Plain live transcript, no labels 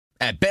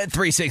At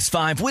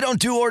Bet365, we don't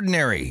do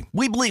ordinary.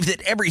 We believe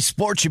that every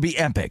sport should be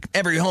epic.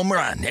 Every home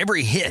run,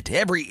 every hit,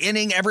 every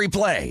inning, every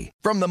play.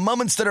 From the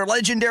moments that are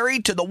legendary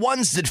to the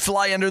ones that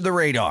fly under the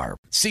radar.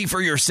 See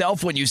for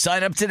yourself when you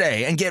sign up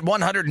today and get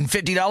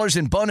 $150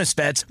 in bonus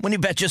bets when you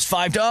bet just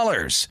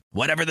 $5.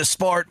 Whatever the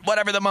sport,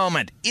 whatever the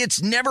moment,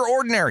 it's never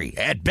ordinary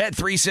at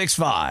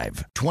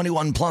Bet365.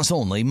 21 plus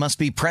only. Must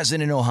be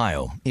present in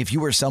Ohio. If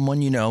you or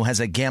someone you know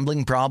has a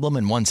gambling problem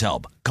and wants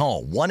help,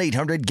 call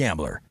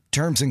 1-800-GAMBLER.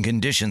 Terms and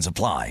conditions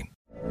apply.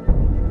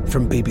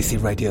 From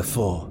BBC Radio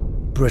 4,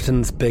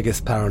 Britain's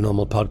biggest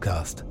paranormal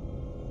podcast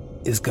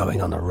is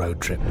going on a road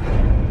trip.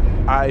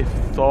 I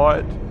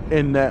thought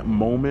in that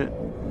moment,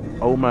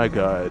 oh my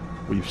God,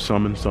 we've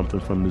summoned something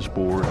from this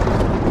board.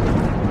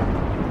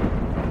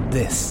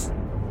 This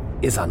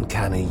is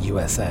Uncanny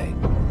USA.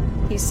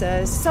 He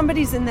says,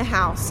 somebody's in the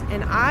house,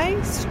 and I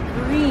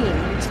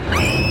screamed.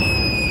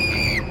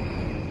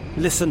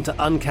 Listen to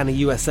Uncanny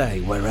USA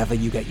wherever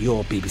you get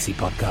your BBC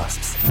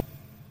podcasts,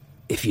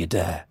 if you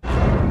dare.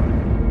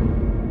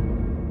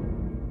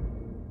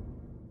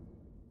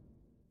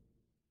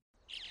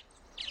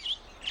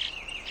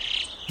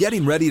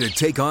 Getting ready to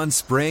take on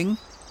spring?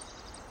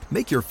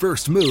 Make your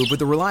first move with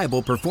the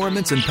reliable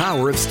performance and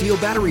power of Steel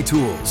battery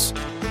tools.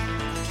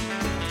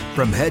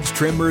 From hedge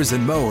trimmers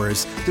and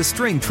mowers to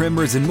string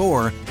trimmers and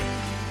more,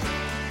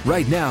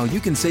 right now you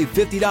can save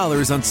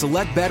 $50 on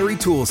select battery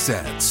tool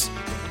sets.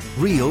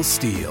 Real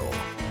Steel.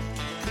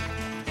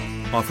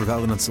 Offer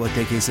valid on select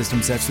AK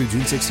system sets through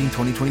June 16,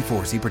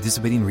 2024. See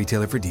participating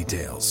retailer for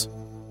details.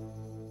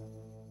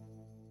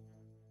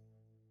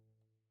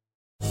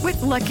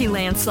 With Lucky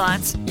Land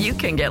Slots, you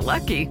can get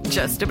lucky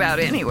just about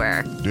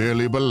anywhere.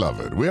 Dearly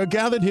beloved, we are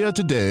gathered here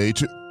today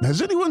to...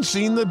 Has anyone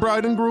seen the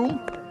bride and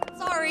groom?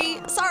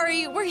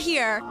 Sorry, we're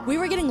here. We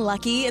were getting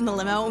lucky in the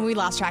limo and we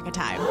lost track of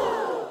time.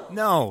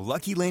 No,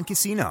 Lucky Land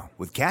Casino,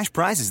 with cash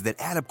prizes that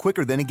add up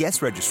quicker than a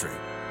guest registry.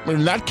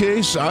 In that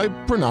case, I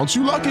pronounce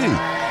you lucky.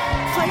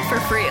 Play for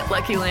free at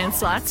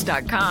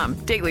LuckyLandSlots.com.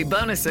 Daily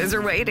bonuses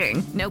are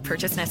waiting. No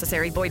purchase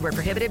necessary. Void where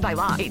prohibited by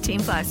law. 18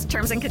 plus.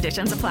 Terms and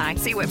conditions apply.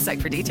 See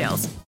website for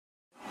details.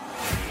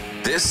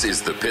 This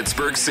is the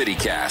Pittsburgh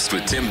CityCast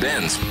with Tim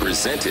Benz,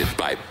 presented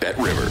by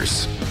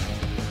BetRivers.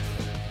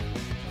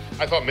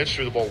 I thought Mitch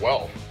threw the ball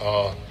well.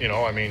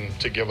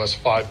 To give us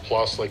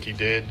 5+ like he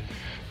did.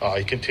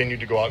 He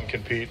continued to go out and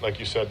compete. Like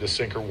you said, the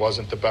sinker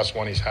wasn't the best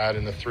one he's had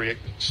in the 3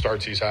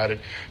 starts he's had it.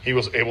 He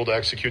was able to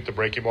execute the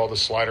breaking ball. The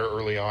slider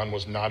early on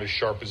was not as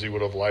sharp as he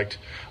would have liked.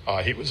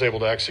 He was able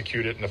to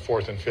execute it in the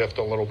 4th and 5th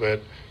a little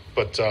bit.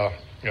 But,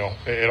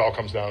 it all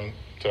comes down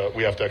to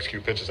we have to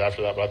execute pitches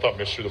after that. But I thought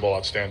Mitch threw the ball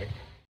outstanding.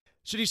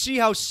 So do you see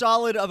how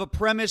solid of a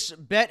premise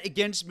bet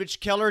against Mitch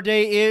Keller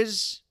Day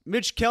is?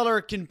 Mitch Keller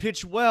can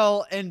pitch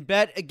well, and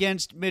bet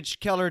against Mitch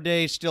Keller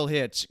Day still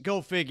hits.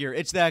 Go figure.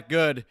 It's that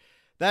good.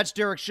 That's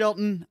Derek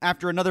Shelton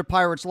after another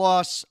Pirates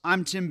loss.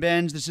 I'm Tim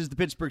Benz. This is the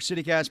Pittsburgh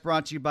CityCast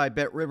brought to you by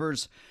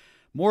BetRivers.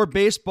 More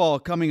baseball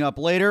coming up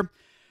later.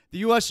 The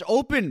U.S.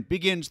 Open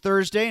begins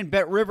Thursday, and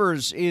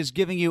BetRivers is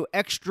giving you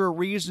extra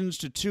reasons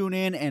to tune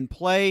in and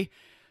play.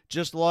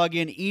 Just log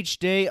in each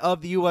day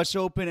of the U.S.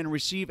 Open and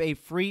receive a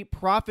free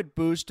profit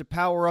boost to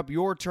power up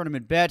your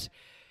tournament bet.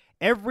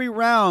 Every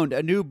round,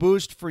 a new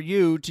boost for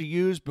you to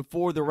use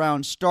before the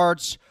round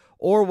starts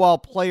or while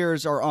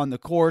players are on the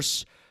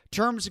course.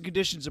 Terms and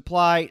conditions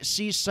apply.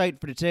 See site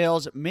for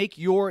details. Make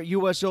your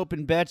U.S.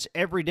 Open bets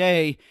every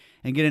day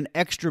and get an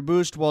extra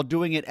boost while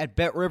doing it at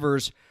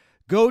BetRivers.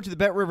 Go to the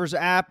BetRivers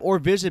app or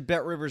visit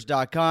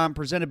BetRivers.com.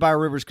 Presented by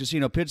Rivers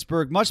Casino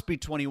Pittsburgh. Must be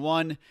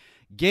 21.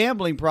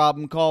 Gambling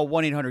problem? Call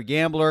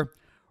 1-800-GAMBLER.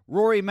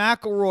 Rory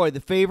McIlroy,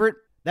 the favorite.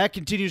 That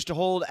continues to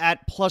hold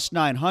at plus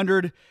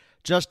 900.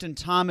 Justin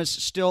Thomas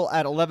still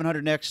at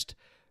 1,100 next,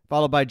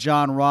 followed by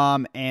John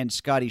Rahm and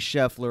Scotty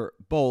Scheffler,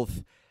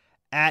 both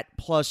at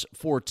plus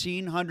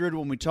 1,400.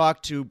 When we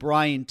talk to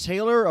Brian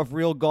Taylor of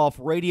Real Golf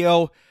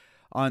Radio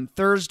on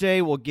Thursday,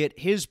 we'll get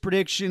his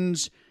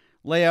predictions,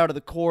 layout of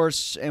the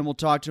course, and we'll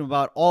talk to him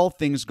about all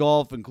things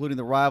golf, including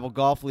the Rival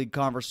Golf League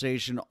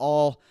conversation,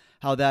 all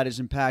how that is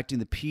impacting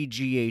the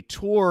PGA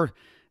Tour,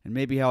 and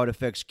maybe how it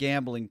affects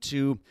gambling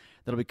too.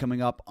 That'll be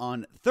coming up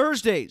on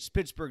Thursday's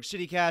Pittsburgh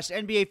CityCast.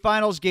 NBA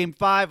Finals Game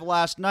 5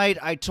 last night.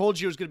 I told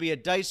you it was going to be a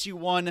dicey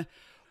one.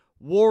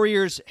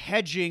 Warriors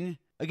hedging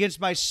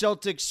against my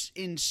Celtics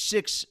in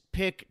 6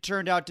 pick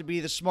turned out to be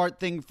the smart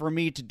thing for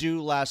me to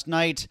do last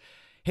night.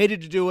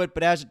 Hated to do it,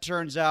 but as it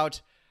turns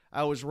out,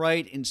 I was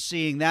right in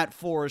seeing that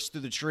forest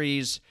through the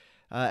trees.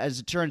 As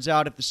it turns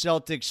out, if the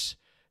Celtics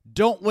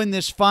don't win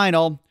this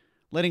final,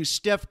 letting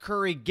Steph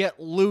Curry get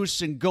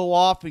loose and go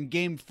off in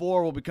Game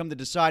 4 will become the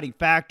deciding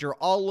factor.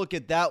 I'll look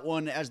at that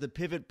one as the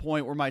pivot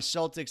point where my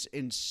Celtics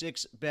in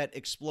 6 bet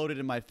exploded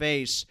in my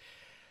face.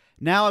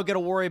 Now I've got to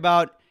worry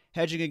about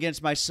hedging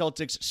against my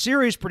Celtics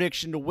series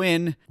prediction to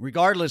win,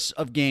 regardless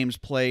of games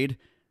played.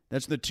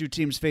 That's when the two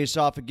teams face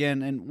off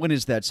again. And when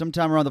is that?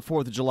 Sometime around the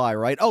 4th of July,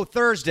 right? Oh,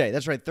 Thursday.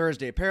 That's right,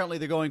 Thursday. Apparently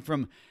they're going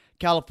from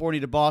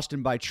California to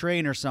Boston by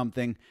train or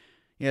something.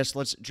 Yes,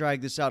 let's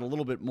drag this out a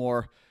little bit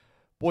more.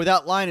 Boy,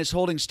 that line is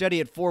holding steady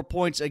at 4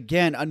 points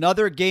again.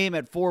 Another game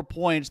at 4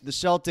 points. The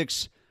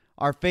Celtics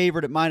are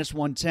favored at minus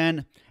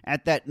 110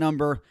 at that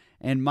number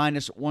and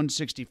minus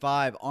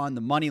 165 on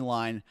the money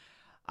line.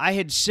 I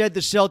had said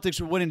the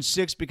Celtics would win in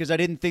 6 because I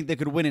didn't think they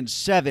could win in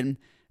 7,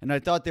 and I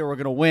thought they were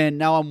going to win.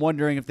 Now I'm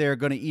wondering if they're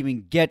going to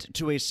even get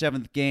to a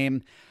 7th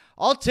game.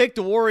 I'll take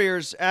the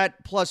Warriors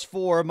at plus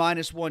 4,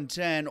 minus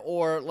 110,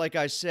 or like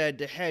I said,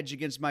 to hedge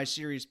against my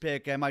series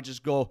pick, I might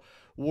just go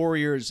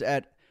Warriors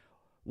at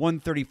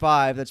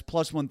 135. That's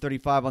plus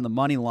 135 on the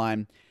money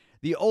line.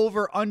 The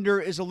over-under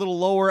is a little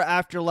lower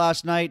after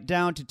last night,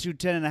 down to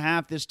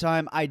 210.5 this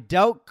time. I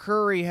doubt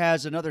Curry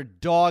has another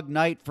dog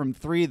night from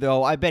 3,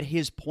 though. I bet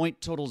his point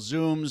total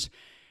zooms,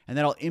 and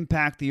that'll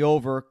impact the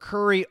over.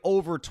 Curry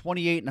over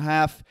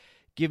 28.5.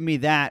 Give me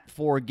that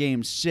for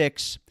Game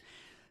 6.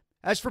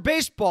 As for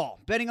baseball,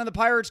 betting on the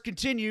Pirates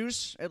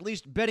continues, at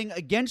least betting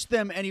against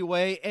them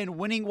anyway, and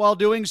winning while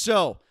doing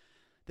so.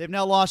 They've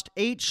now lost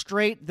 8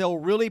 straight. They'll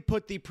really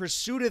put the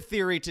Pursuta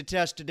theory to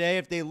test today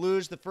if they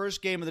lose the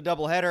first game of the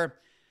doubleheader.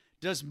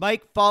 Does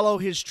Mike follow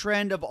his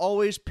trend of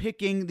always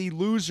picking the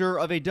loser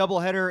of a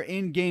doubleheader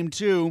in Game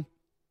 2?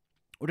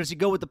 Or does he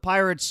go with the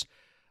Pirates,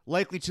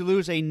 likely to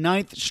lose a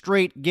 9th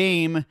straight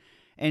game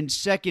and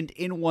second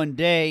in one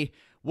day?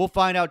 We'll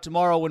find out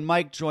tomorrow when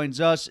Mike joins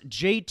us.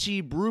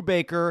 JT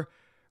Brubaker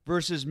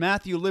versus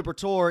Matthew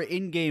Liberatore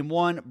in Game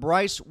 1.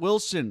 Bryce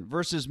Wilson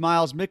versus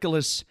Miles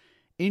Mikolas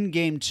in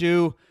Game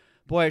 2.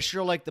 Boy, I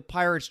sure like the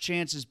Pirates'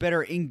 chances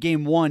better in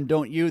Game 1,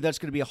 don't you? That's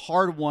going to be a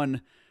hard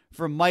one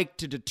for Mike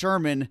to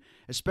determine,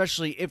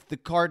 especially if the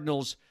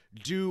Cardinals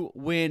do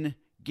win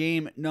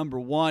Game number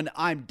 1.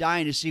 I'm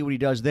dying to see what he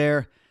does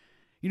there.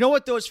 You know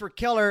what, though, is for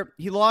Keller,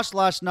 he lost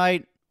last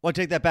night. Well, I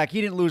take that back.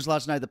 He didn't lose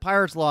last night. The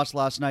Pirates lost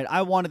last night.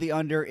 I wanted the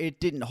under. It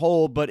didn't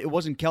hold, but it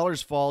wasn't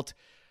Keller's fault.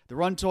 The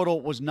run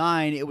total was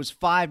 9. It was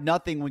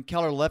 5-0 when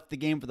Keller left the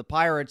game for the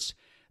Pirates.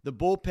 The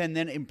bullpen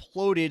then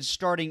imploded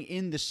starting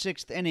in the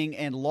 6th inning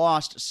and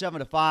lost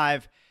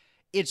 7-5.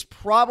 It's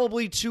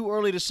probably too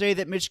early to say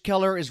that Mitch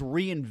Keller is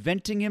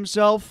reinventing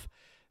himself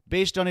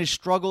based on his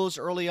struggles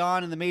early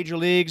on in the major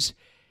leagues.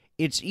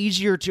 It's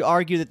easier to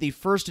argue that the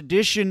first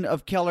edition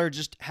of Keller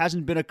just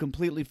hasn't been a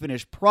completely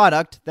finished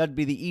product. That'd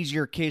be the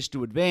easier case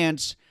to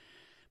advance.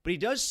 But he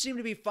does seem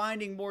to be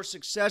finding more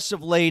success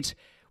of late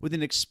with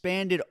an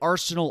expanded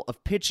arsenal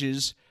of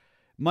pitches.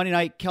 Monday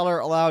night, Keller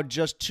allowed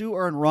just 2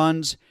 earned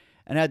runs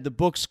and had the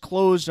books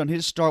closed on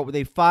his start with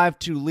a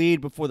 5-2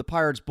 lead before the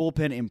Pirates'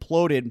 bullpen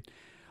imploded.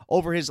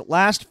 Over his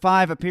last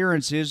 5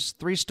 appearances,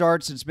 3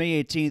 starts since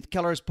May 18th,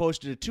 Keller has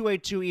posted a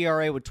 2.82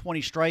 ERA with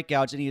 20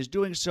 strikeouts, and he is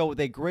doing so with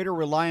a greater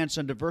reliance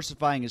on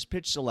diversifying his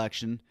pitch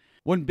selection.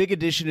 One big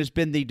addition has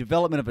been the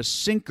development of a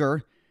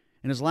sinker.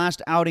 In his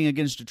last outing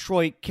against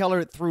Detroit,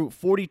 Keller threw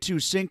 42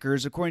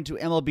 sinkers, according to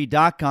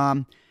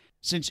MLB.com.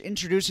 Since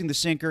introducing the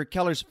sinker,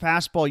 Keller's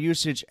fastball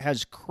usage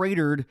has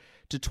cratered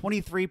to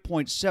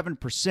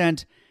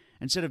 23.7%.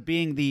 Instead of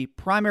being the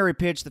primary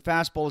pitch, the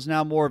fastball is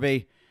now more of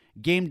a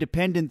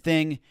game-dependent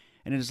thing,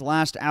 and in his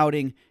last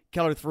outing,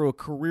 Keller threw a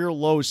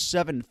career-low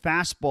 7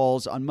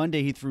 fastballs. On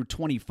Monday, he threw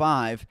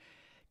 25.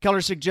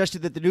 Keller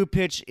suggested that the new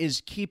pitch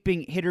is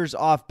keeping hitters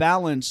off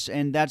balance,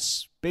 and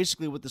that's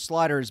basically what the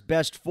slider is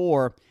best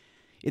for.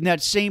 In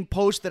that same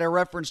post that I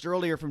referenced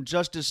earlier from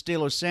Justice De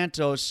Los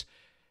Santos,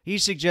 he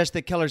suggests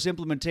that Keller's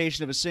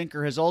implementation of a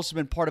sinker has also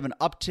been part of an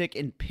uptick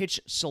in pitch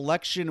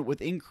selection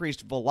with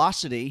increased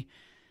velocity.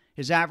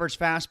 His average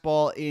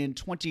fastball in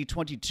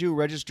 2022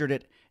 registered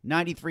at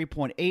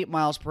 93.8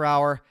 miles per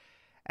hour.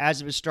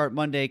 As of his start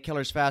Monday,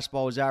 Keller's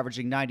fastball was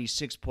averaging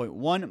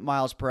 96.1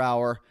 miles per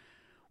hour,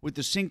 with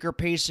the sinker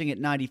pacing at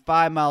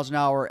 95 miles an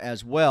hour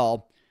as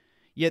well.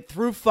 Yet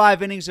through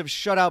 5 innings of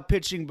shutout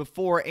pitching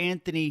before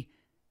Anthony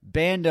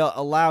Banda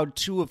allowed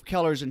 2 of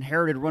Keller's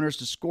inherited runners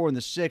to score in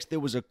the 6th, there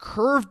was a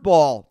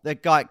curveball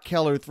that got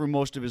Keller through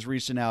most of his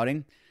recent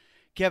outing.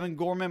 Kevin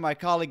Gorman, my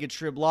colleague at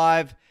Trib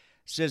Live,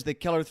 says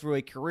that Keller threw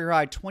a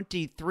career-high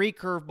 23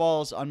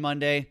 curveballs on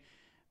Monday.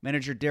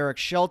 Manager Derek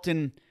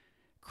Shelton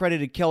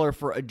credited Keller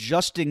for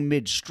adjusting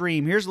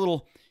midstream. Here's a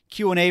little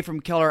Q&A from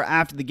Keller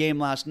after the game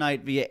last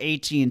night via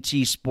AT&T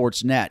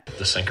Sportsnet.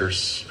 The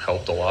sinkers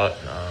helped a lot.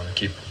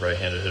 Keep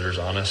right-handed hitters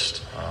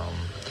honest.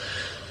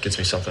 Gets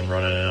me something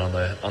running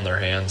in on their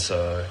hands.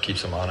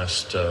 Keeps them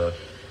honest.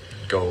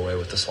 Go away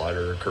with the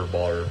slider, or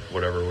curveball, or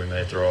whatever we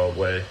may throw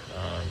away.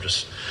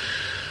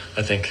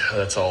 I think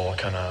that's all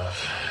kind of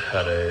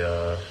had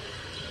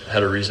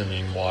a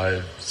reasoning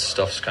why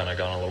stuff's kind of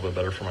gone a little bit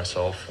better for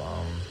myself.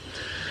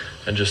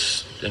 And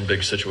just in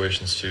big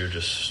situations too,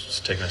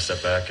 just taking a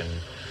step back and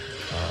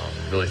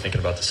really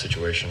thinking about the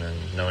situation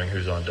and knowing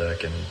who's on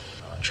deck and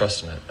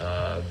trusting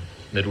it.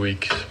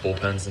 Midweek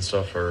bullpens and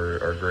stuff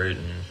are great,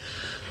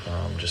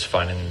 and just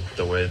finding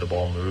the way the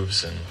ball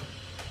moves, and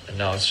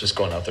now it's just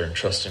going out there and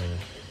trusting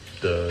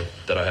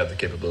that I have the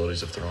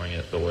capabilities of throwing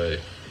it the way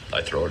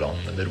I throw it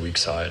on the midweek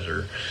side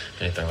or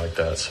anything like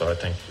that. So I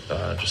think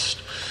just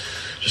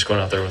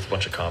going out there with a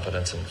bunch of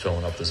confidence and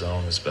filling up the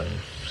zone has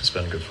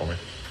been good for me.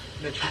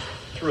 Mitch, you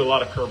threw a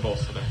lot of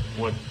curveballs today.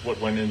 What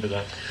went into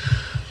that?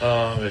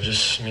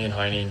 Just me and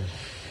Heine,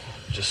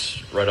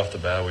 just right off the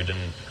bat,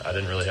 I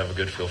didn't really have a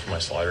good feel for my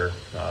slider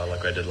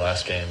like I did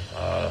last game.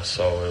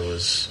 So it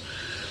was,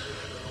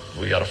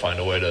 we got to find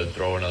a way to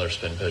throw another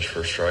spin pitch for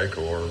a strike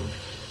or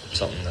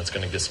something that's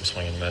going to get some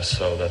swing and miss.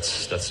 So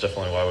that's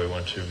definitely why we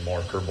went to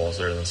more curveballs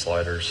there than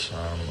sliders.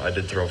 I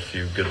did throw a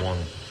few good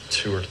ones,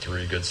 2 or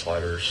 3 good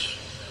sliders.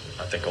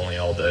 I think only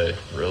all day,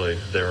 really.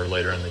 They were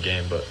later in the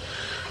game, but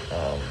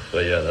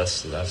yeah,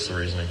 that's the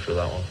reasoning for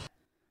that one.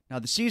 Now,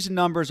 the season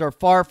numbers are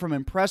far from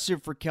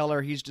impressive for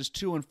Keller. He's just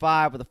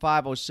 2-5 with a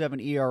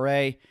 5.07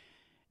 ERA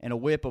and a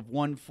whip of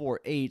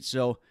 1.48,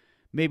 so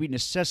maybe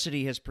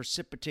necessity has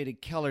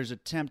precipitated Keller's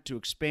attempt to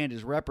expand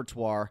his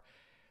repertoire.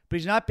 But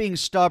he's not being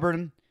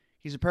stubborn.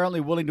 He's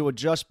apparently willing to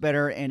adjust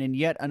better, and in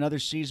yet another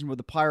season where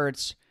the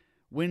Pirates'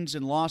 wins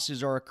and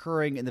losses are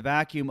occurring in the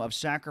vacuum of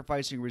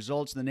sacrificing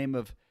results in the name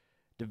of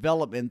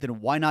development, then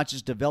why not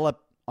just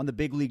develop on the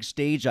big league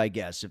stage, I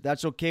guess? If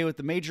that's okay with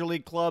the major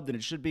league club, then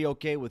it should be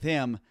okay with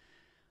him.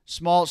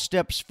 Small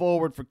steps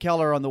forward for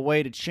Keller on the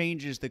way to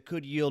changes that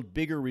could yield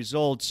bigger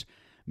results.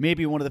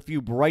 Maybe one of the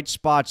few bright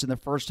spots in the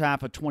first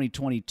half of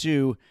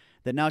 2022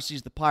 that now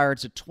sees the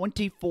Pirates at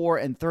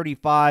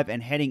 24-35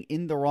 and heading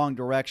in the wrong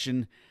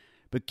direction.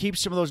 But keep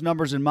some of those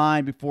numbers in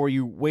mind before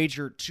you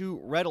wager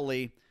too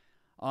readily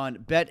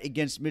on bet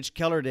against Mitch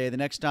Keller Day the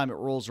next time it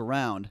rolls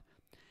around.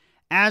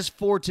 As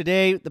for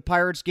today, the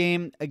Pirates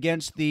game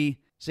against the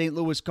St.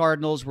 Louis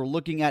Cardinals, we're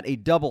looking at a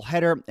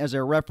doubleheader, as I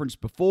referenced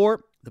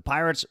before. The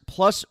Pirates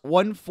plus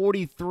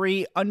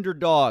 143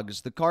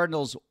 underdogs. The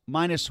Cardinals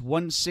minus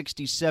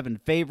 167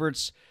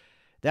 favorites.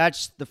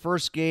 That's the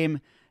first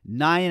game.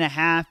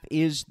 9.5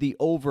 is the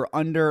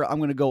over-under. I'm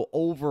going to go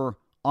over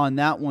on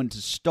that one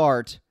to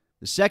start.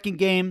 The second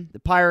game, the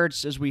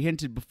Pirates, as we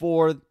hinted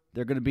before,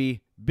 they're going to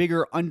be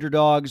bigger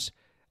underdogs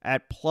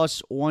at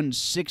plus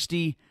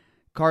 160.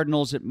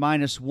 Cardinals at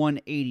minus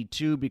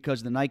 182 because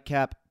of the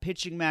nightcap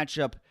pitching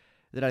matchup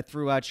that I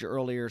threw at you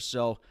earlier.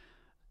 So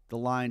the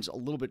line's a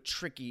little bit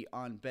tricky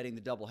on betting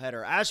the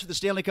doubleheader. As for the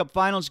Stanley Cup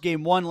Finals,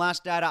 Game 1,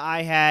 last data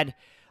I had,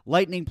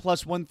 Lightning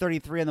plus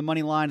 133 on the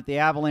money line at the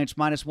Avalanche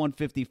minus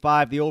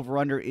 155. The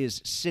over-under is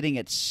sitting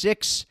at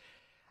 6.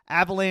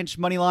 Avalanche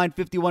money line,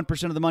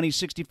 51% of the money,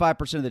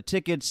 65% of the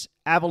tickets.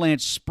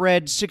 Avalanche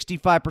spread,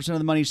 65% of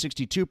the money,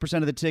 62%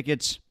 of the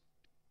tickets.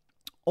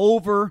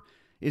 Over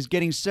is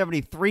getting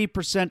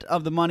 73%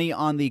 of the money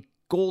on the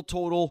goal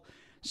total,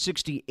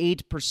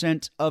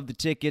 68% of the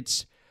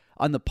tickets.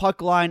 On the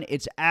puck line,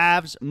 it's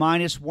Avs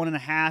minus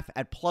 1.5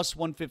 at plus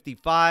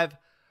 155.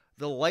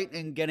 The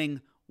Lightning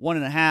getting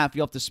 1.5.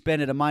 You'll have to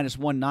spend at a minus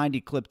 190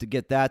 clip to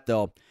get that,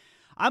 though.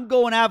 I'm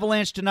going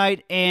Avalanche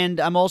tonight, and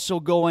I'm also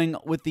going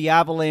with the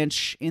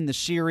Avalanche in the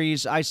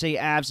series. I say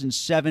Avs in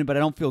 7, but I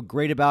don't feel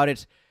great about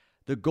it.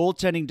 The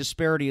goaltending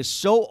disparity is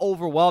so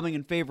overwhelming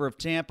in favor of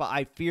Tampa,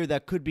 I fear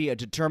that could be a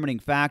determining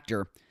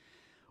factor.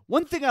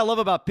 One thing I love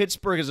about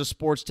Pittsburgh as a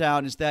sports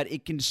town is that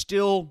it can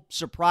still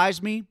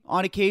surprise me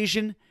on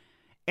occasion.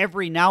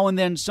 Every now and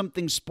then,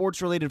 something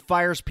sports-related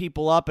fires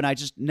people up, and I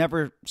just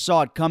never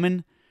saw it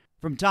coming.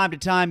 From time to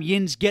time,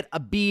 Yins get a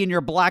bee in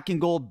your black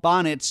and gold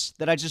bonnets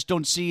that I just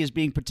don't see as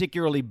being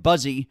particularly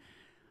buzzy.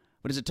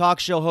 But as a talk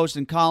show host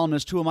and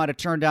columnist, who am I to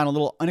turn down a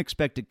little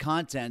unexpected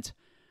content?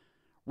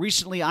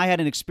 Recently, I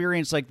had an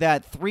experience like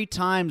that 3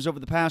 times over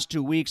the past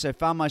 2 weeks. I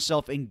found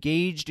myself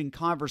engaged in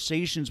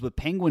conversations with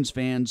Penguins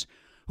fans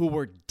who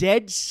were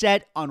dead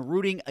set on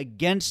rooting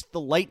against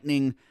the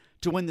Lightning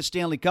to win the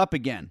Stanley Cup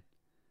again.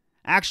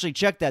 Actually,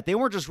 check that. They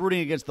weren't just rooting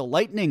against the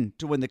Lightning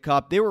to win the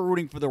Cup. They were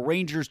rooting for the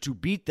Rangers to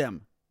beat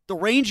them. The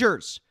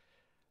Rangers.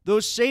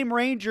 Those same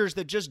Rangers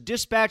that just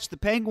dispatched the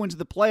Penguins in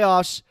the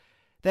playoffs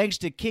thanks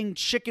to King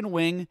Chicken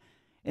Wing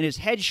and his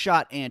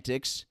headshot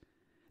antics.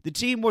 The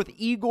team with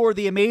Igor,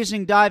 the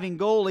amazing diving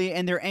goalie,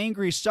 and their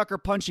angry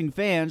sucker-punching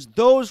fans.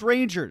 Those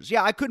Rangers.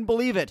 Yeah, I couldn't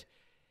believe it.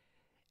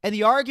 And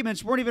the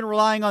arguments weren't even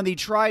relying on the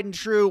tried and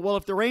true, well,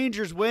 if the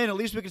Rangers win, at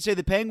least we can say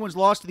the Penguins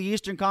lost to the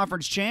Eastern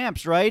Conference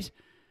champs, right?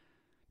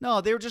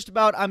 No, they were just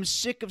about, I'm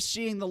sick of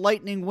seeing the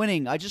Lightning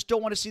winning. I just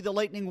don't want to see the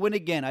Lightning win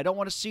again. I don't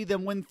want to see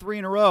them win 3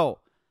 in a row.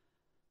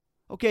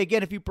 Okay,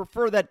 again, if you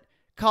prefer that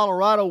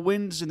Colorado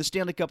wins in the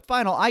Stanley Cup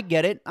Final, I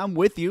get it. I'm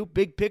with you.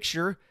 Big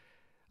picture.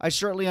 I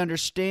certainly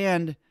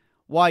understand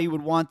why you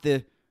would want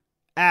the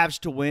Avs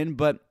to win,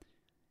 but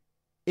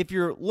if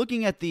you're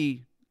looking at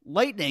the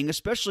Lightning,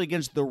 especially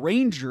against the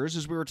Rangers,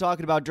 as we were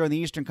talking about during the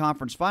Eastern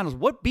Conference Finals,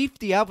 what beef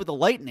do you have with the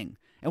Lightning?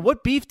 And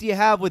what beef do you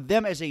have with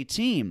them as a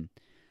team?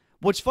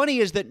 What's funny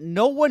is that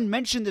no one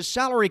mentioned the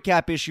salary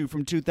cap issue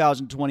from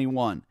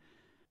 2021.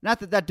 Not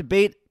that that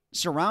debate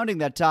surrounding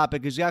that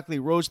topic exactly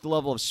rose to the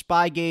level of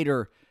Spygate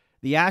or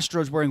the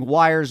Astros wearing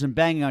wires and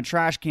banging on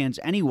trash cans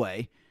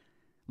anyway.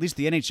 At least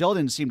the NHL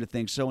didn't seem to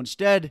think so.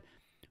 Instead,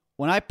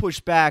 when I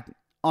pushed back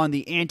on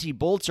the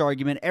anti-Bolts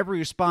argument, every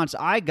response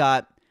I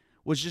got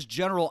was just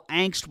general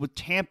angst with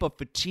Tampa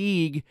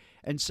fatigue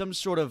and some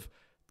sort of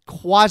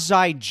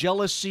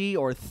quasi-jealousy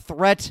or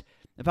threat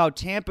of how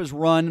Tampa's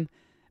run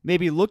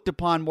maybe looked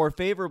upon more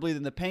favorably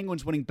than the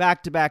Penguins winning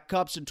back-to-back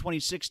cups in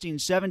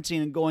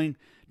 2016-17 and going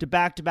to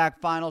back-to-back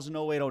finals in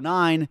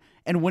 08-09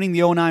 and winning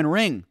the 09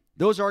 ring.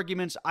 Those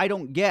arguments I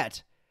don't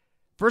get.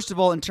 First of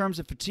all, in terms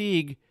of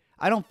fatigue,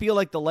 I don't feel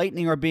like the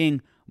Lightning are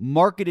being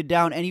marketed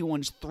down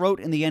anyone's throat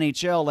in the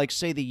NHL like,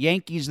 say, the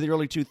Yankees of the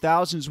early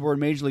 2000s were in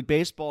Major League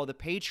Baseball, the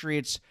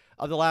Patriots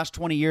of the last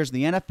 20 years in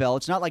the NFL.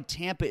 It's not like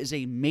Tampa is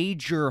a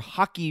major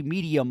hockey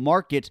media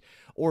market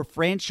or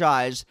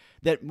franchise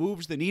that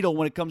moves the needle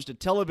when it comes to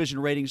television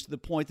ratings to the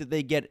point that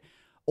they get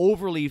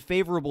overly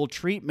favorable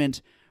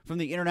treatment from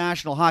the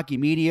international hockey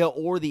media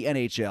or the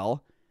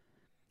NHL.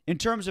 In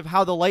terms of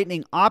how the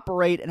Lightning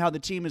operate and how the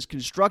team is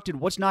constructed,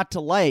 what's not to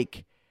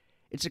like?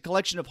 It's a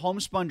collection of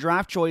homespun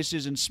draft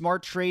choices and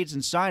smart trades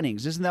and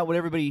signings. Isn't that what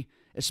everybody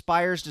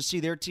aspires to see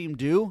their team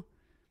do?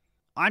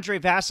 Andrei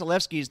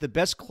Vasilevsky is the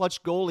best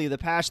clutch goalie of the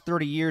past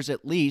 30 years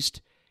at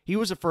least. He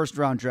was a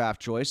first-round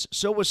draft choice.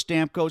 So was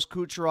Stamkos,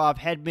 Kucherov,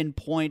 Hedman,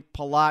 Point,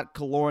 Palat,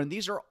 Kaloran.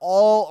 These are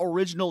all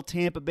original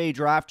Tampa Bay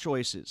draft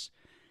choices.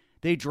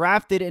 They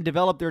drafted and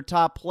developed their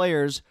top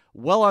players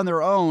well on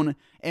their own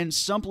and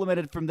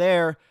supplemented from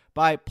there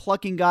by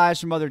plucking guys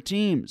from other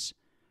teams.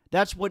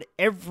 That's what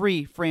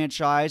every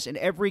franchise and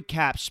every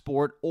cap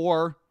sport,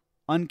 or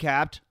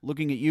uncapped,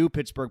 looking at you,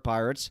 Pittsburgh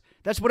Pirates,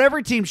 that's what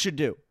every team should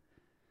do.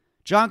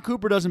 John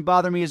Cooper doesn't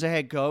bother me as a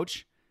head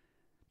coach.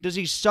 Does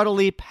he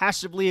subtly,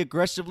 passively,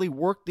 aggressively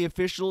work the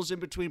officials in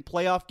between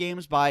playoff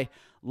games by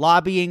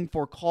lobbying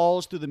for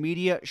calls through the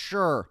media?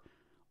 Sure.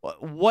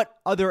 What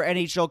other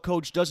NHL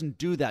coach doesn't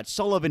do that?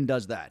 Sullivan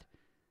does that.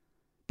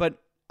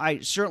 But I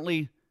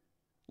certainly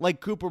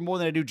like Cooper more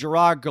than I do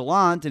Gerard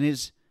Gallant and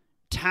his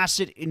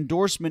tacit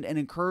endorsement and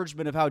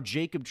encouragement of how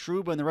Jacob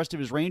Trouba and the rest of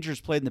his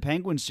Rangers played in the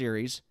Penguin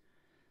series.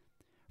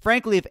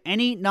 Frankly, if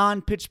any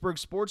non-Pittsburgh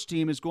sports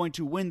team is going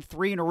to win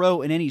 3 in a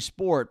row in any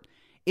sport,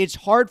 it's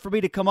hard for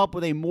me to come up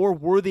with a more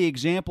worthy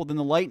example than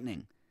the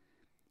Lightning.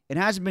 It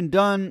hasn't been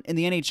done in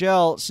the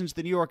NHL since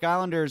the New York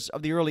Islanders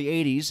of the early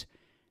 80s.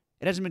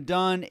 It hasn't been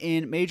done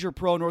in major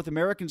pro North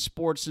American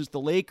sports since the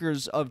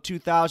Lakers of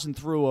 2000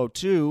 through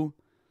 02.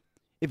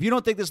 If you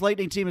don't think this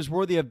Lightning team is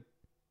worthy of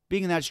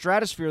being in that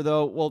stratosphere,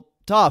 though, well,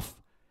 tough.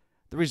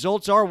 The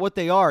results are what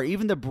they are.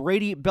 Even the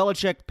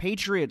Brady-Belichick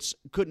Patriots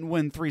couldn't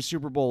win 3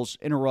 Super Bowls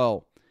in a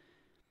row.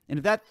 And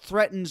if that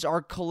threatens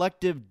our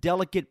collective,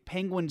 delicate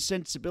Penguin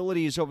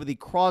sensibilities over the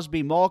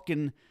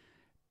Crosby-Malkin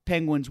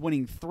Penguins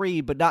winning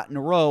 3 but not in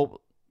a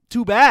row,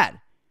 too bad.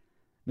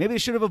 Maybe they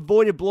should have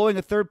avoided blowing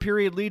a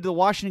third-period lead to the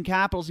Washington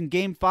Capitals in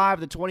Game 5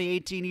 of the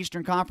 2018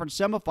 Eastern Conference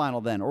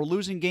semifinal then, or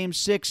losing Game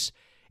 6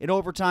 in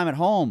overtime at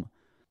home.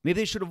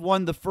 Maybe they should have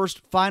won the first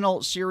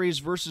final series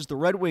versus the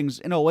Red Wings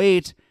in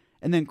 08,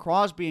 and then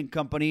Crosby and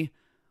company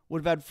would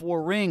have had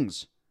 4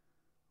 rings.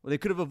 Or they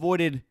could have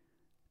avoided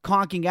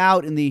conking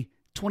out in the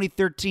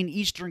 2013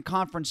 Eastern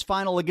Conference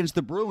final against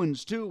the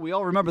Bruins, too. We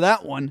all remember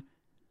that one.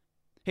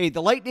 Hey,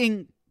 the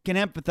Lightning can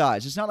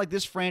empathize. It's not like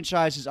this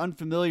franchise is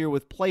unfamiliar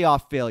with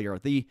playoff failure.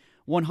 The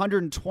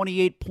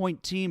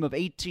 128-point team of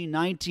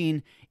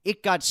 18-19,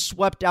 it got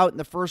swept out in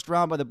the first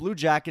round by the Blue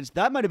Jackets.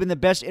 That might have been the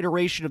best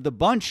iteration of the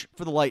bunch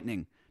for the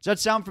Lightning. Does that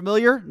sound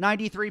familiar?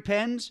 93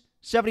 Pens,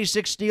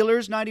 76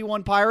 Steelers,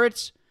 91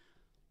 Pirates.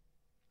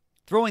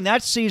 Throwing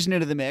that season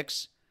into the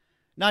mix,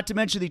 not to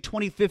mention the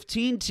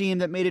 2015 team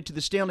that made it to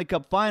the Stanley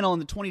Cup Final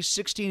and the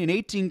 2016 and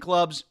 18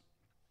 clubs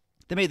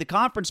that made the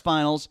conference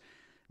finals,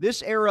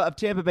 this era of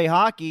Tampa Bay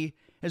hockey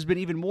has been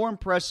even more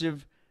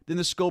impressive than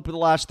the scope of the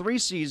last 3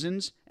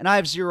 seasons, and I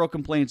have zero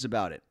complaints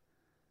about it.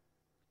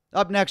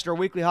 Up next, our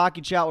weekly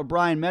hockey chat with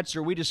Brian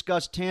Metzer. We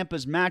discuss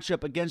Tampa's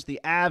matchup against the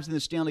Avs in the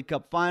Stanley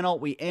Cup Final.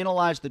 We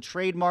analyze the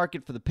trade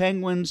market for the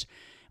Penguins,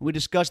 and we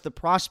discuss the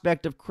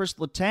prospect of Chris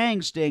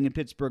Letang staying in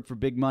Pittsburgh for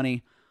big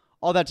money.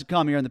 All that to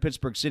come here in the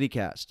Pittsburgh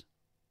CityCast.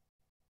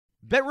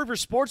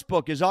 BetRivers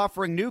Sportsbook is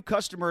offering new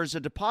customers a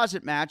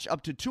deposit match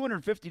up to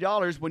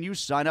 $250 when you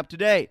sign up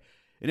today.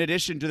 In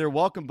addition to their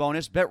welcome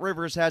bonus,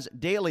 BetRivers has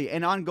daily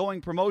and ongoing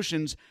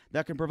promotions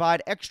that can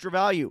provide extra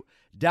value.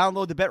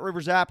 Download the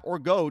BetRivers app or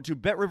go to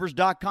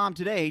BetRivers.com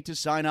today to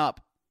sign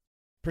up.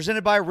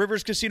 Presented by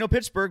Rivers Casino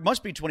Pittsburgh.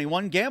 Must be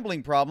 21.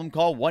 Gambling problem?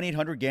 Call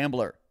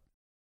 1-800-GAMBLER.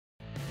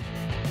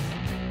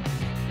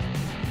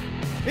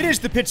 It is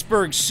the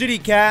Pittsburgh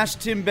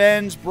CityCast. Tim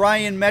Benz,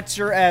 Brian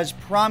Metzer, as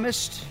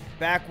promised.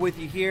 Back with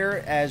you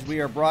here as we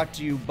are brought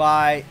to you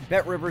by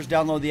BetRivers.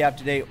 Download the app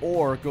today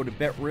or go to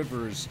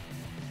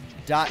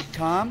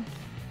BetRivers.com.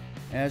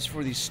 As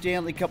for the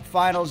Stanley Cup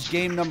Finals,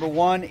 game number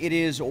 1, it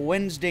is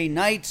Wednesday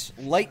night.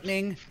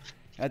 Lightning,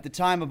 at the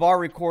time of our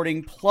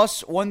recording,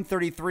 plus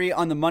 133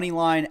 on the money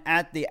line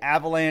at the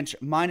Avalanche,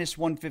 minus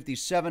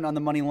 157 on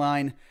the money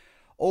line.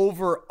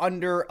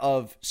 Over-under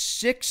of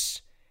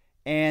 6.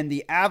 And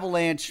the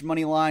Avalanche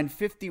money line,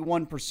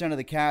 51% of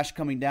the cash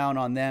coming down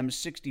on them,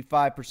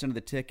 65% of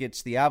the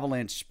tickets. The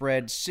Avalanche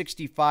spread,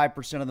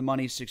 65% of the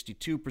money,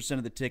 62%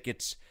 of the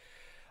tickets.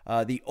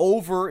 The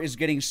over is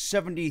getting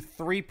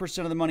 73%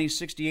 of the money,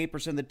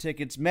 68% of the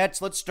tickets.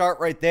 Mets, let's start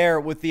right there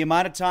with the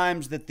amount of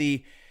times that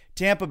the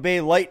Tampa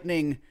Bay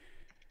Lightning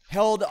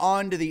held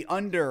on to the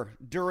under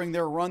during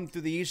their run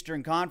through the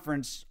Eastern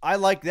Conference. I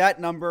like that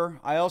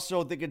number. I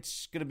also think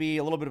it's going to be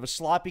a little bit of a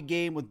sloppy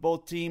game with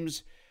both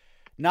teams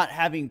not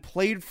having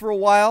played for a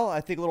while.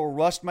 I think a little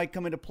rust might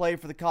come into play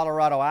for the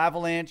Colorado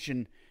Avalanche.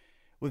 And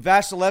with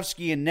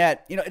Vasilevsky in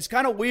net, it's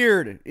kind of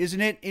weird,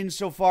 isn't it,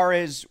 insofar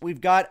as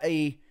we've got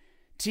a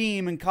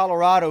team in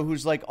Colorado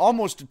who's like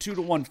almost a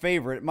 2-1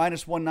 favorite,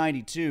 minus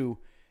 192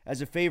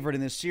 as a favorite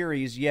in this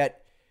series,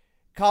 yet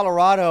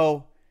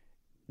Colorado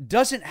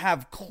doesn't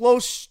have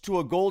close to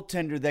a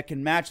goaltender that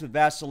can match with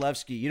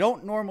Vasilevsky. You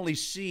don't normally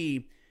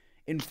see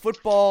in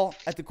football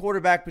at the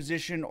quarterback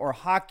position or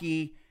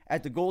hockey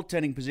at the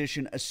goaltending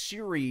position a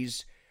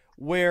series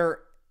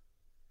where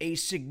a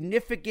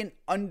significant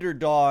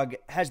underdog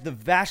has the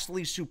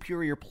vastly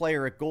superior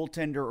player at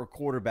goaltender or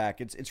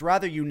quarterback. It's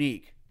rather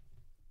unique.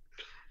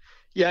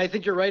 Yeah, I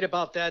think you're right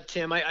about that,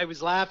 Tim. I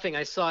was laughing.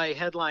 I saw a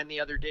headline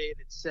the other day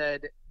that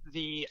said,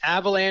 the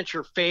Avalanche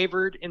are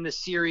favored in the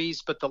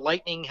series, but the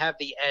Lightning have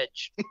the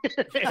edge.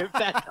 If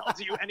that tells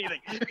you anything.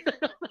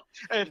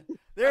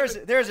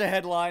 There's a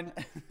headline.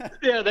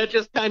 Yeah, that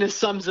just kind of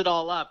sums it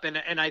all up.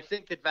 And I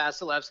think that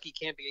Vasilevsky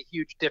can be a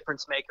huge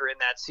difference maker in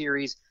that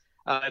series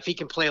if he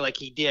can play like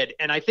he did.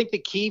 And I think the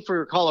key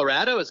for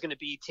Colorado is going to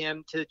be,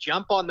 Tim, to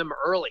jump on them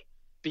early.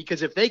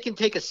 Because if they can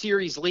take a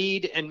series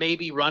lead and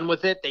maybe run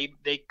with it,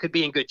 they could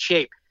be in good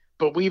shape.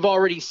 But we've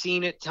already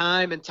seen it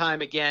time and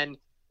time again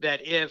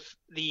that if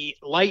the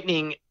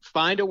Lightning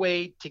find a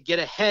way to get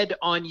ahead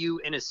on you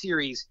in a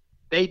series,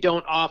 they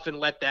don't often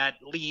let that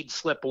lead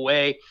slip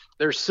away.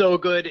 They're so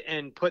good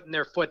in putting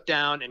their foot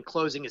down and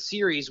closing a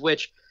series,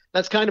 which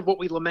that's kind of what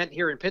we lament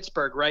here in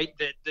Pittsburgh, right?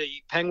 That the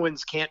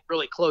Penguins can't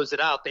really close it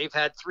out. They've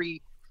had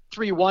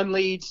 3-1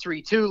 leads,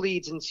 3-2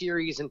 leads in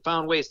series and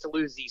found ways to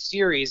lose these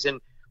series. And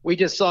we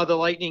just saw the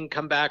Lightning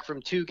come back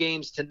from 2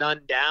 games to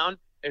none down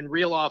and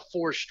reel off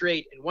 4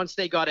 straight. And once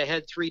they got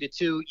ahead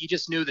 3-2, you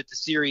just knew that the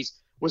series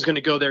was going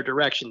to go their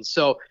direction.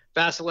 So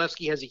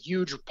Vasilevsky has a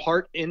huge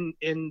part in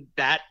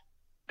that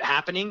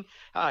happening.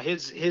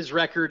 His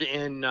record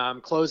in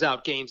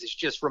closeout games is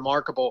just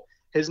remarkable.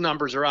 His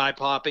numbers are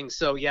eye-popping.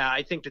 So, yeah,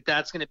 I think that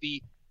that's going to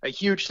be a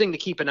huge thing to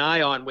keep an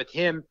eye on with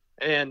him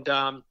and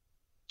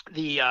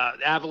the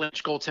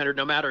Avalanche goaltender,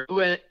 no matter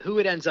who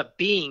it ends up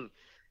being.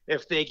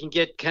 If they can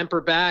get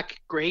Kemper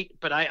back, great.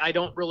 But I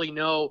don't really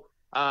know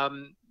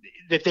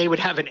that they would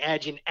have an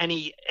edge in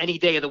any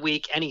day of the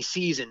week, any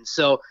season.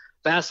 So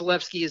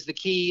Vasilevsky is the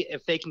key.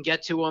 If they can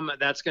get to him,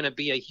 that's going to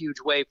be a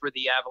huge way for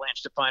the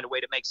Avalanche to find a way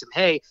to make some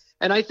hay.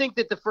 And I think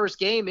that the first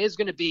game is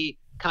going to be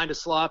kind of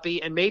sloppy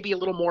and maybe a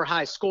little more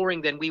high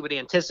scoring than we would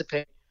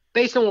anticipate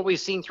based on what we've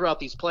seen throughout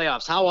these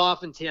playoffs. How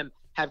often, Tim,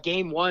 have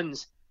game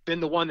ones been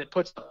the one that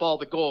puts up all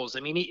the goals?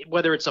 I mean,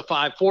 whether it's a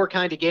 5-4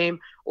 kind of game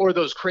or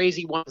those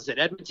crazy ones that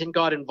Edmonton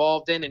got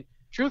involved in. And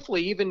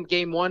truthfully, even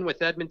game one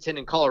with Edmonton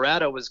and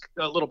Colorado was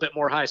a little bit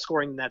more high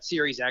scoring than that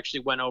series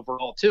actually went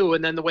overall too.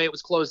 And then the way it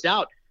was closed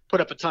out put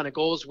up a ton of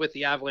goals with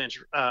the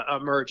Avalanche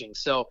emerging.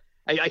 So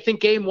I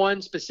think game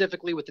one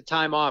specifically with the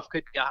time off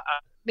could be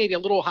maybe a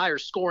little higher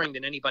scoring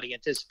than anybody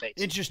anticipates.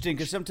 Interesting,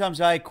 because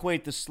sometimes I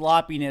equate the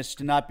sloppiness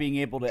to not being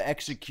able to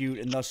execute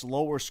and thus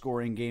lower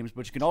scoring games,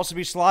 but you can also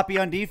be sloppy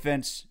on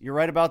defense. You're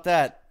right about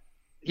that.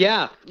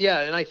 Yeah,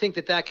 and I think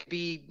that could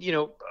be,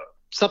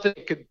 something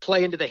that could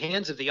play into the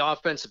hands of the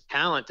offensive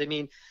talent. I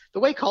mean, the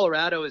way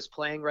Colorado is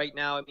playing right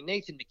now, I mean,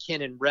 Nathan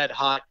McKinnon, red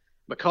hot,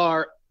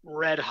 Makar,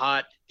 red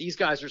hot. These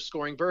guys are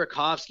scoring.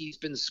 Burakovsky's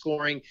been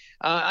scoring.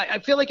 I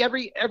feel like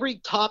every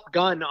top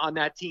gun on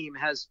that team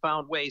has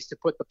found ways to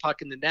put the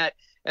puck in the net,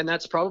 and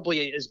that's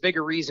probably as big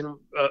a reason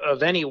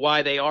of any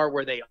why they are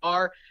where they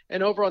are.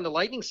 And over on the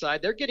Lightning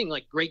side, they're getting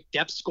like great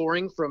depth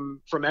scoring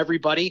from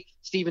everybody.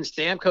 Steven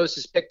Stamkos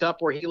has picked up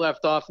where he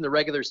left off in the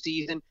regular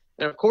season.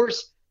 And of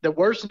course, the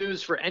worst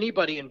news for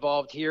anybody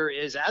involved here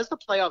is as the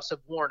playoffs have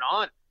worn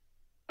on,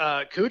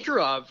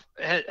 Kucherov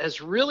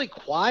has really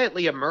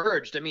quietly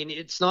emerged. I mean,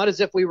 it's not as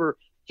if we were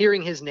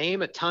hearing his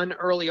name a ton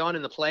early on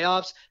in the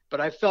playoffs,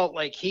 but I felt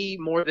like he,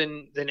 more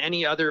than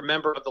any other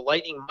member of the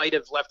Lightning, might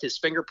have left his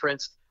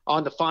fingerprints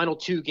on the final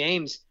 2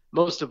 games,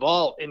 most of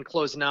all in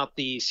closing out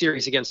the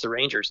series against the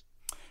Rangers.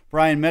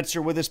 Brian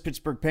Metzer with us,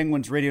 Pittsburgh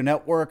Penguins Radio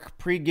Network,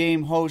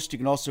 pregame host. You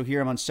can also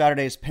hear him on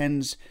Saturdays,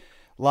 Pens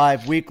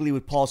Live weekly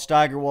with Paul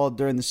Steigerwald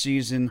during the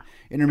season,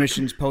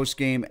 intermissions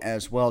postgame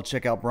as well.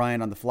 Check out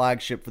Brian on the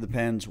flagship for the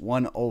Pens,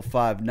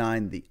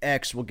 1059 The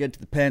X. We'll get to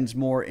the Pens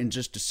more in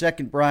just a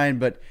second, Brian,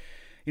 but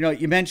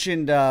you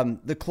mentioned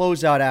the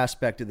closeout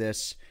aspect of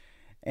this,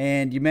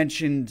 and you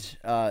mentioned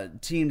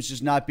teams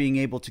just not being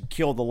able to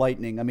kill the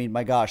Lightning. I mean,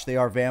 my gosh, they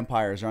are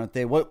vampires, aren't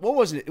they? What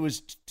was it? It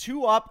was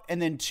 2 up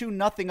and then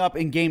 2-0 up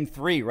in game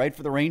 3, right,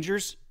 for the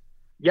Rangers?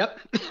 Yep.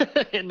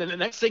 And then the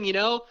next thing you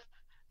know,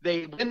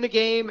 they win the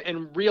game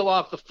and reel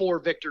off the 4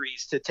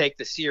 victories to take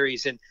the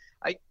series. And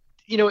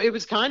it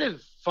was kind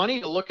of funny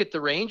to look at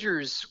the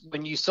Rangers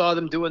when you saw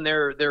them doing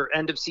their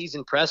end of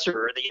season presser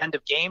or the end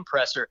of game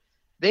presser.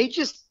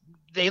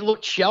 They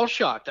looked shell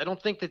shocked. I don't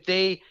think that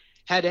they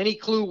had any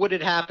clue what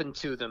had happened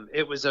to them.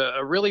 It was a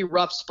really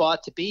rough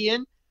spot to be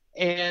in.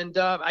 And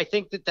I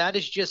think that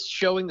is just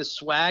showing the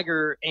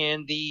swagger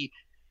and the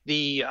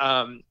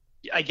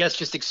I guess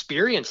just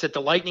experience that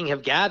the Lightning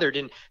have gathered.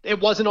 And it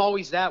wasn't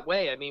always that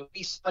way. I mean,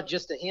 we saw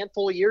just a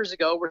handful of years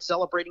ago, we're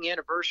celebrating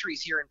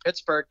anniversaries here in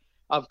Pittsburgh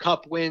of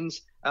Cup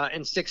wins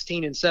in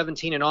 16 and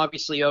 17 and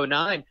obviously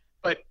 09.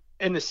 But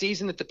in the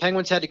season that the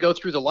Penguins had to go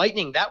through the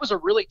Lightning, that was a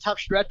really tough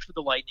stretch for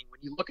the Lightning.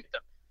 When you look at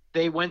them,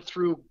 they went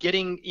through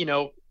getting,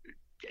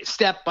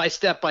 step by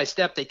step by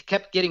step. They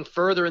kept getting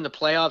further in the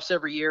playoffs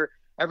every year.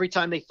 Every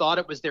time they thought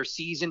it was their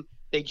season,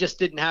 they just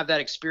didn't have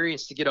that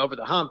experience to get over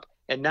the hump.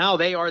 And now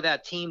they are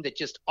that team that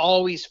just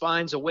always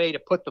finds a way to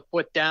put the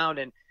foot down.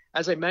 And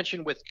as I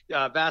mentioned with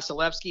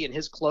Vasilevsky and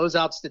his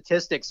closeout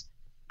statistics,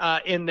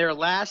 in their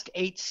last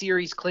 8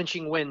 series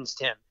clinching wins,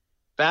 Tim,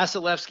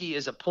 Vasilevsky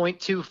is a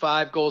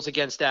 .25 goals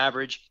against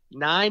average,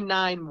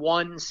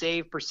 .991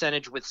 save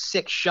percentage with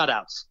 6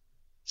 shutouts.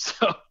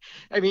 So,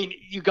 I mean,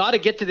 you got to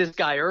get to this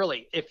guy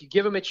early. If you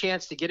give him a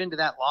chance to get into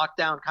that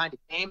lockdown kind of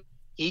game,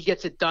 he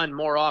gets it done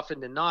more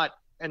often than not,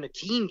 and the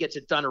team gets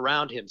it done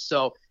around him.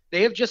 So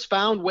they have just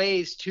found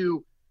ways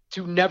to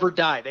never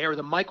die. They are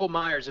the Michael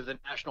Myers of the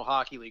National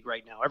Hockey League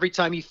right now. Every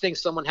time you think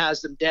someone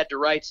has them dead to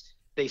rights,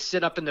 they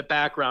sit up in the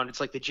background. It's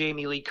like the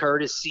Jamie Lee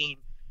Curtis scene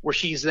where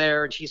she's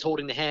there and she's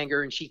holding the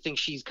hanger and she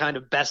thinks she's kind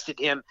of bested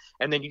him,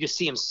 and then you just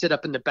see him sit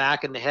up in the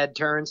back and the head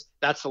turns.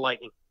 That's the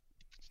Lightning.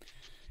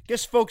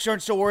 Guess folks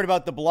aren't so worried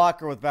about the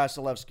blocker with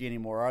Vasilevsky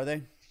anymore, are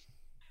they?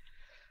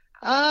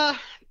 I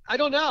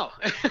don't know.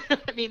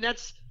 I mean,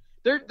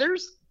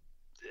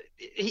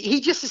 he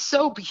just is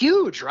so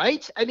huge,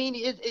 right? I mean,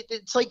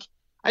 it's like,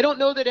 I don't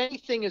know that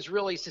anything is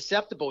really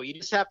susceptible. You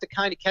just have to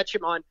kind of catch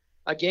him on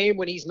a game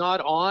when he's not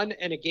on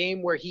and a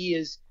game where he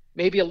is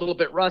maybe a little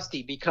bit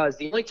rusty, because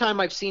the only time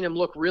I've seen him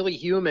look really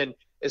human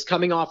is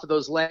coming off of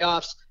those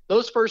layoffs.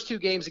 Those first 2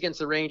 games against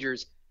the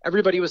Rangers,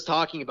 everybody was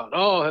talking about,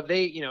 have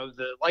they,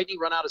 the Lightning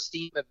run out of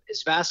steam?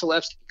 Is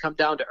Vasilevsky come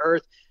down to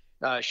earth?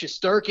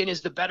 Shesterkin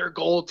is the better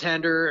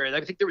goaltender.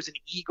 I think there was an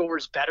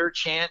Igor's better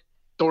chant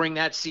during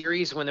that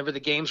series whenever the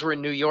games were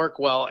in New York.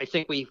 Well, I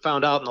think we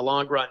found out in the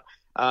long run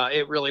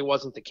it really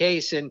wasn't the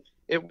case. And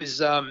it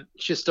was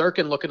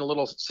Shesterkin looking a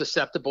little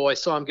susceptible. I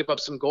saw him give up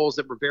some goals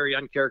that were very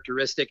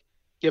uncharacteristic,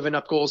 giving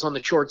up goals on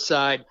the short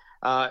side.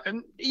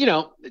 And,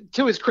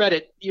 to his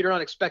credit, you're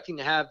not expecting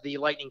to have the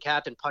Lightning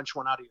captain punch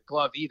one out of your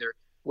glove either,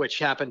 which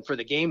happened for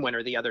the game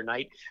winner the other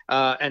night.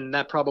 And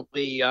that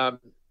probably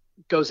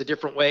goes a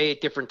different way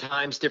at different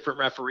times, different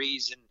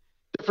referees and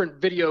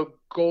different video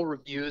goal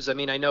reviews. I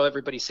mean, I know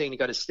everybody's saying he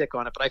got a stick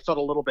on it, but I felt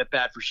a little bit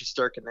bad for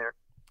Shesterkin there.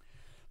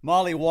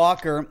 Molly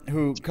Walker,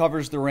 who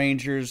covers the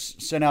Rangers,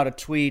 sent out a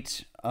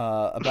tweet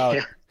about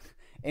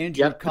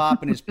Andrew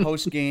Kopp and his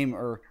post-game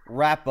or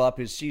wrap-up,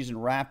 his season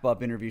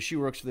wrap-up interview. She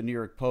works for the New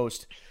York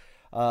Post.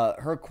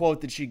 Her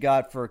quote that she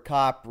got for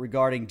Kopp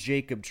regarding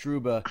Jacob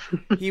Trouba: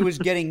 he was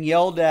getting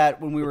yelled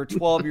at when we were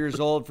 12 years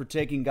old for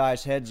taking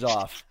guys' heads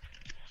off.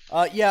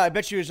 I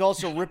bet she was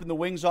also ripping the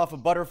wings off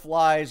of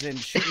butterflies and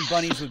shooting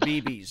bunnies with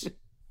BBs.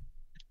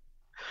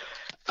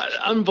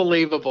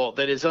 Unbelievable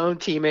that his own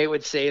teammate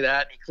would say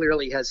that. He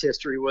clearly has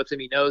history with him.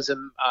 He knows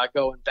him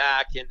going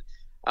back.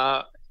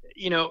 And,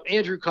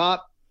 Andrew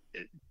Kopp,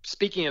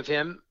 speaking of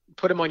him,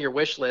 put him on your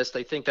wish list.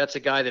 I think that's a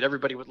guy that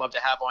everybody would love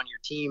to have on your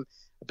team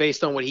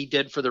based on what he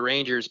did for the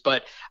Rangers.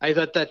 But I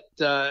thought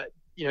that,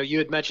 you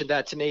had mentioned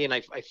that to me, and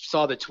I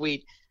saw the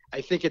tweet. I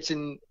think it's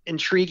an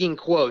intriguing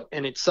quote,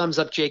 and it sums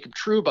up Jacob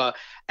Trouba.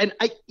 And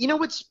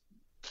what's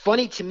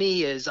funny to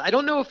me is I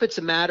don't know if it's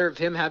a matter of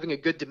him having a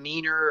good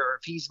demeanor or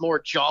if he's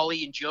more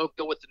jolly and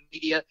jovial with the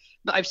media.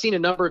 I've seen a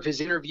number of his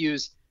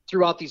interviews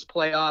throughout these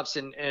playoffs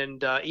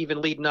and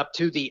even leading up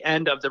to the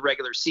end of the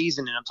regular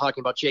season, and I'm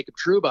talking about Jacob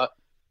Trouba.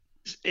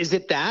 Is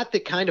it that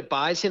kind of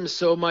buys him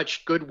so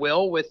much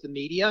goodwill with the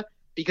media?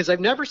 Because I've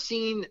never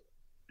seen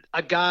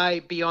a guy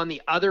be on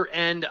the other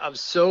end of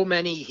so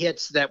many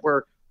hits that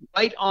were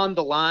right on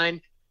the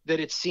line that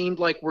it seemed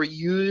like were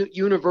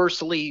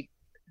universally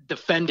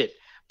defended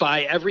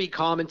by every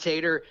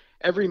commentator,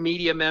 every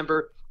media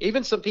member,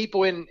 even some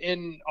people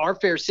in our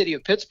fair city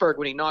of Pittsburgh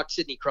when he knocked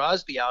Sidney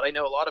Crosby out. I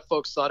know a lot of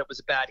folks thought it was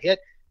a bad hit,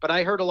 but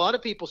I heard a lot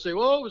of people say,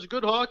 well, it was a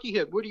good hockey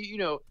hit. What do you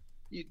know?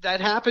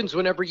 That happens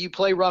whenever you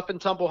play rough and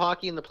tumble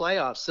hockey in the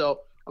playoffs. So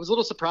I was a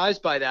little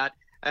surprised by that.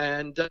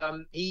 And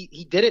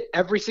he did it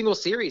every single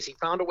series. He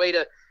found a way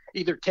to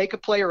either take a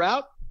player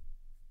out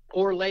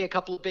or lay a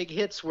couple of big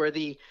hits where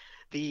the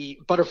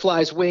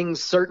butterfly's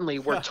wings certainly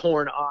were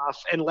torn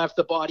off and left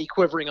the body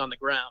quivering on the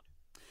ground.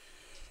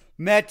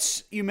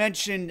 Mets, you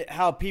mentioned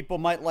how people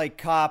might like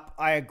Kopp.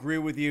 I agree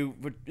with you.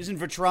 But isn't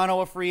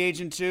Vetrano a free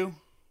agent too?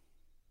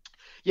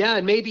 Yeah,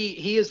 and maybe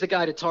he is the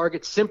guy to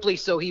target simply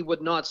so he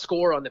would not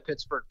score on the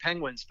Pittsburgh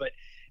Penguins. But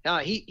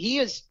he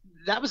is.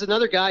 That was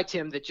another guy,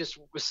 Tim, that just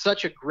was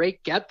such a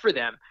great get for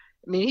them.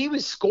 I mean, he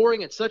was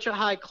scoring at such a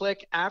high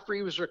click after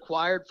he was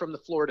required from the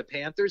Florida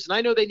Panthers. And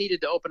I know they needed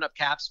to open up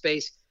cap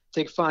space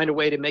to find a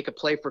way to make a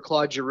play for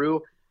Claude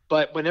Giroux.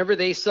 But whenever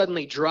they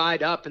suddenly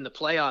dried up in the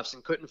playoffs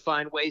and couldn't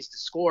find ways to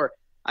score,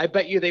 I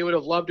bet you they would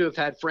have loved to have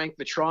had Frank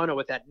Vetrano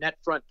with that net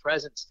front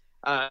presence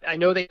I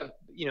know they have,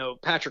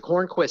 Patrick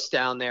Hornquist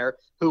down there,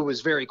 who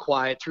was very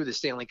quiet through the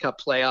Stanley Cup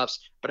playoffs.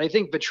 But I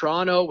think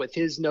Vetrano, with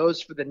his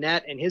nose for the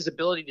net and his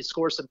ability to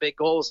score some big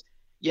goals,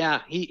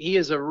 he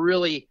is a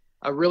really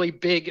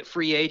big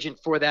free agent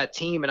for that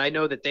team. And I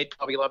know that they'd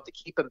probably love to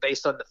keep him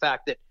based on the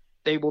fact that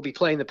they will be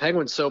playing the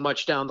Penguins so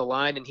much down the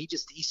line. And he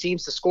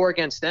seems to score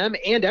against them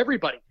and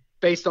everybody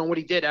based on what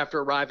he did after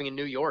arriving in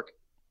New York.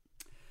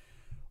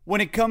 When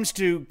it comes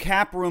to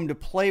cap room to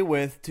play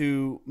with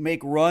to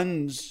make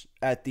runs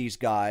at these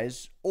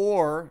guys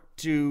or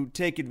to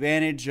take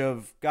advantage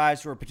of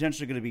guys who are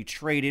potentially going to be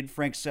traded,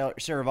 Frank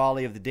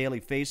Saravalli of the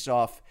Daily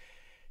Faceoff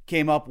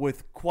came up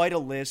with quite a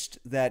list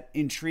that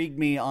intrigued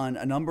me on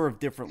a number of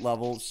different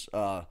levels.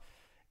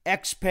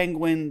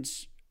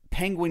 Ex-Penguins,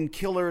 Penguin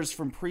killers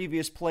from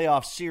previous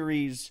playoff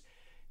series,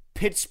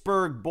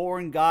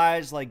 Pittsburgh-born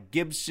guys like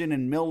Gibson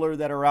and Miller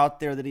that are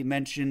out there that he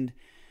mentioned.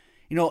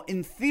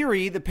 In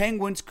theory, the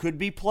Penguins could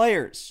be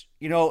players.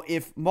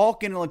 If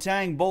Malkin and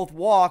Letang both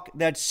walk,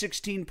 that's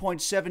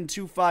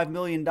 $16.725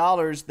 million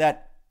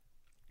that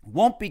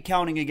won't be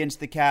counting against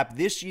the cap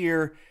this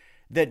year,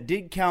 that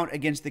did count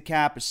against the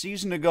cap a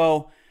season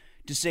ago,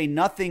 to say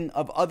nothing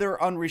of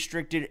other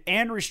unrestricted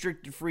and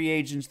restricted free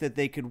agents that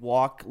they could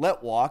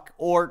let walk,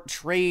 or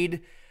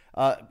trade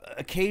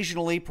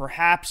occasionally,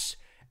 perhaps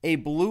a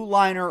blue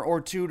liner or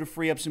two to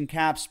free up some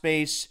cap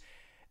space.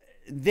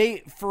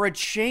 They, for a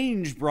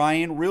change,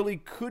 Brian, really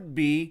could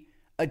be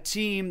a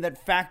team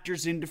that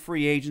factors into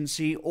free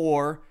agency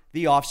or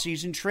the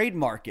offseason trade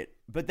market.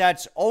 But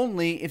that's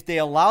only if they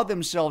allow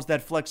themselves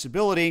that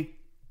flexibility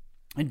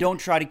and don't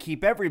try to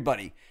keep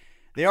everybody.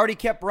 They already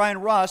kept Brian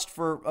Rust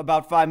for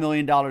about $5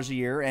 million a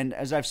year, and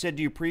as I've said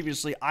to you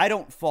previously, I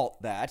don't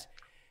fault that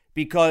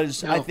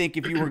because I think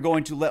if you were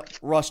going to let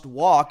Rust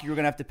walk, you're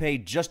going to have to pay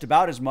just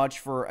about as much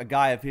for a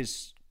guy of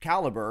his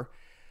caliber.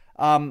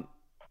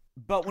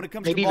 But when it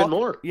comes maybe to even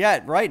more.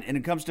 Yeah, right. And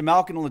it comes to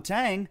Malkin and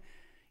Letang,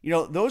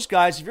 those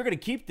guys, if you're going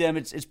to keep them,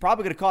 it's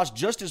probably going to cost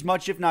just as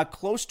much, if not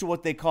close to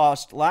what they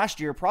cost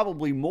last year,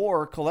 probably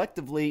more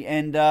collectively.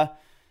 And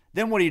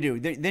then what do?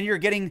 Then you're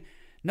getting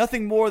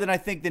nothing more than, I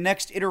think, the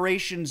next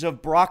iterations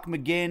of Brock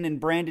McGinn and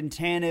Brandon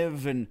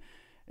Tanev and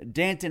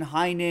Danton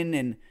Heinen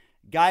and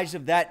guys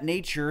of that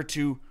nature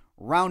to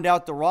round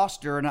out the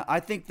roster. And I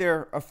think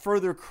they're a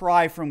further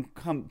cry from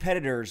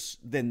competitors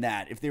than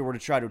that if they were to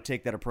try to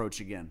take that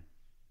approach again.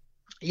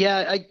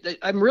 Yeah,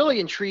 I'm really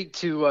intrigued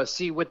to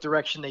see what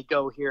direction they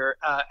go here.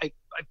 I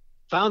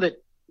found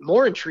it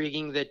more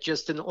intriguing that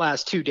just in the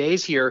last 2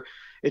 days here,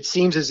 it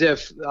seems as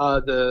if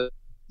the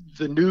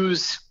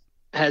news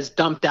has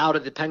dumped out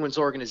of the Penguins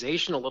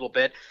organization a little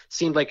bit.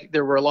 Seemed like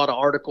there were a lot of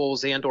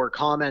articles and or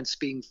comments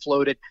being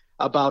floated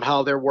about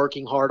how they're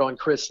working hard on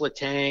Chris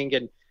Letang,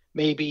 and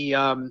maybe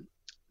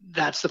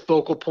that's the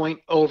focal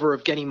point over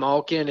of getting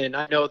Malkin. And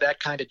I know that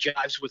kind of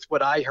jives with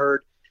what I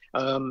heard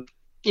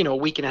a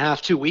week and a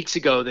half, 2 weeks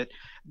ago, that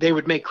they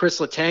would make Chris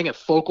Letang a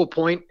focal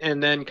point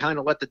and then kind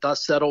of let the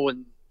dust settle.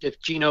 And if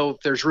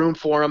there's room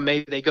for him,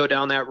 maybe they go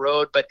down that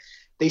road. But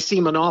they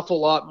seem an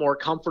awful lot more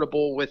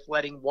comfortable with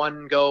letting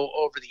one go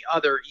over the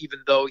other, even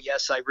though,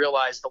 yes, I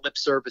realize the lip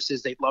service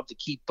is they'd love to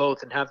keep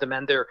both and have them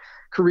end their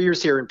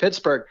careers here in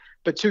Pittsburgh.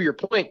 But to your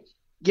point,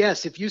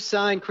 yes, if you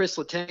sign Chris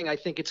Letang, I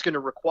think it's going to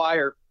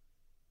require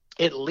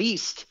at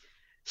least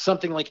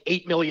something like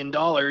 $8 million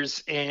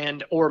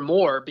and or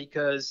more,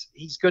 because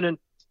he's coming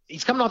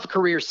off a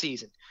career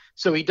season.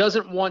 So he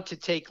doesn't want to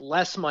take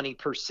less money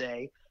per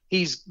se.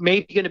 He's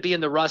maybe going to be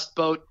in the Rust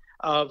boat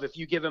of, if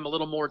you give him a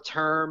little more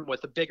term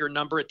with a bigger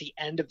number at the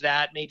end of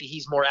that, maybe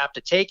he's more apt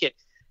to take it.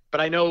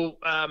 But I know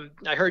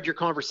I heard your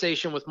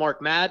conversation with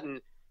Mark Madden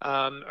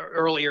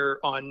earlier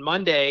on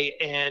Monday,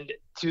 and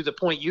to the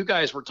point you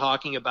guys were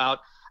talking about,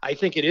 I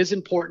think it is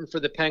important for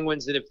the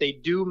Penguins that if they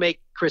do make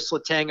Chris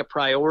Letang a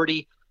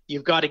priority,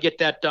 you've got to get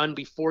that done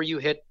before you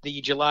hit the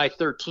July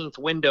 13th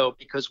window,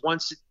 because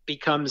once it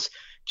becomes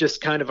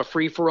just kind of a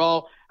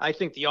free-for-all, I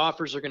think the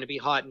offers are going to be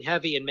hot and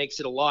heavy and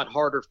makes it a lot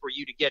harder for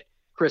you to get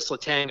Chris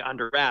Letang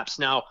under wraps.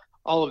 Now,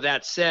 all of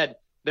that said,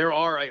 there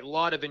are a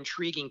lot of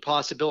intriguing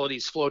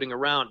possibilities floating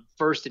around,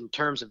 first in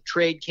terms of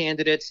trade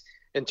candidates,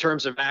 in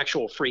terms of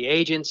actual free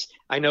agents.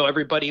 I know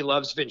everybody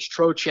loves Vince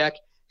Trocheck.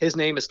 His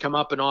name has come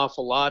up an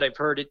awful lot. I've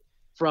heard it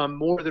from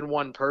more than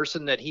one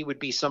person that he would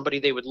be somebody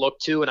they would look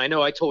to. And I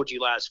know I told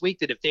you last week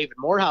that if David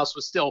Morehouse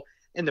was still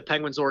in the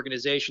Penguins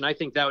organization, I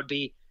think that would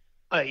be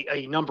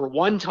a number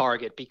one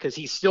target, because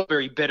he's still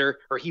very bitter,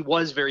 or he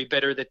was very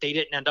bitter, that they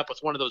didn't end up with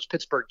one of those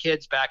Pittsburgh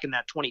kids back in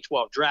that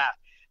 2012 draft.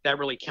 That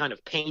really kind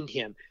of pained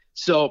him.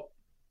 So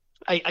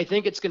I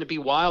think it's going to be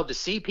wild to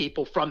see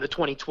people from the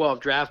 2012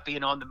 draft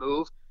being on the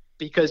move,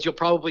 because you'll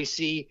probably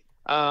see,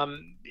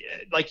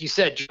 like you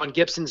said, John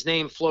Gibson's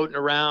name floating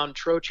around.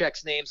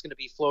 Trocheck's name's going to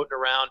be floating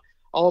around.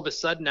 All of a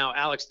sudden now,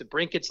 Alex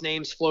DeBrincat's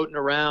name's floating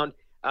around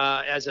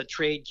as a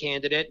trade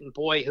candidate. And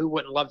boy, who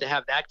wouldn't love to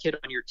have that kid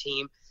on your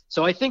team?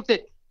 So I think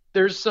that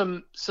there's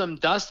some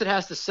dust that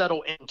has to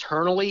settle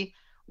internally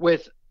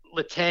with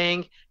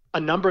Letang, a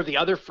number of the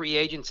other free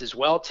agents as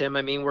well, Tim.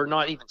 I mean, we're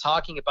not even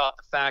talking about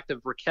the fact of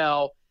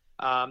Raquel,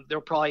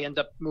 They'll probably end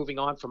up moving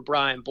on from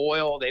Brian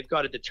Boyle. They've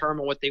got to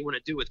determine what they want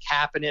to do with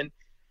Kapanen.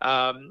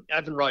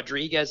 Evan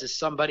Rodriguez is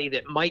somebody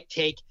that might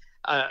take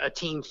a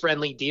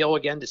team-friendly deal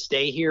again to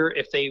stay here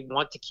if they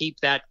want to keep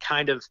that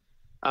kind of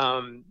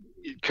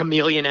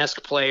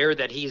chameleon-esque player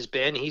that he's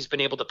been. He's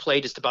been able to play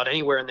just about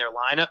anywhere in their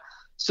lineup.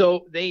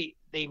 So they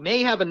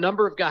may have a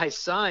number of guys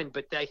signed,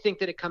 but I think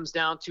that it comes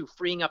down to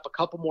freeing up a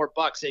couple more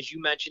bucks, as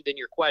you mentioned in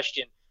your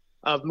question,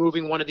 of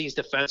moving one of these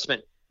defensemen.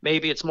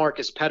 Maybe it's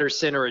Marcus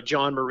Pettersson or a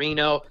John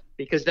Marino,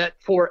 because the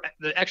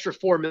extra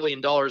 $4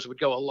 million would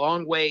go a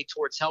long way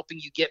towards helping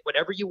you get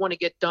whatever you want to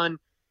get done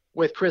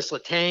with Chris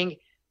Letang,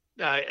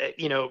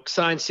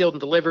 signed, sealed, and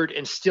delivered,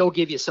 and still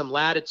give you some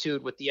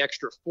latitude with the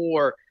extra $4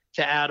 million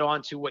to add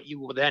on to what you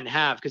will then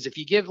have. Because if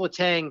you give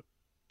Letang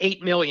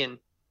 $8 million,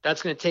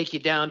 that's going to take you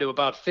down to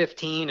about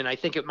 15, and I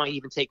think it might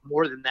even take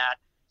more than that.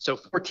 So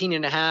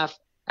 14.5,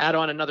 add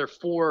on another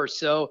 4 or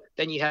so,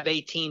 then you have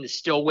 18 to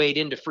still wade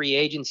into free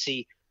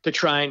agency to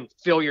try and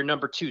fill your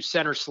number 2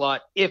 center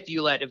slot if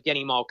you let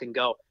Evgeny Malkin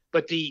go.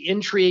 But the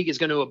intrigue is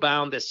going to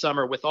abound this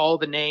summer with all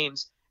the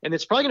names, and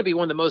it's probably going to be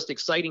one of the most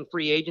exciting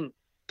free agent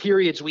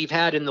periods we've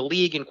had in the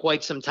league in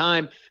quite some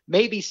time,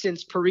 maybe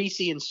since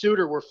Parise and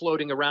Suter were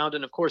floating around,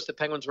 and of course the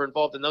Penguins were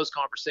involved in those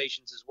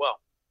conversations as well.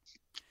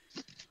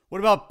 What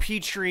about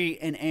Petrie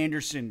and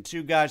Anderson,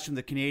 2 guys from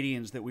the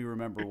Canadiens that we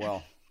remember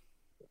well?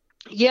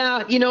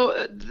 Yeah,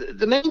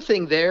 the main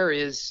thing there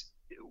is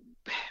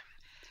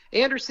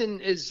Anderson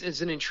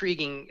is an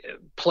intriguing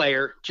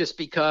player just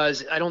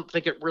because I don't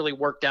think it really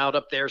worked out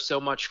up there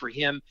so much for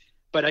him,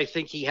 but I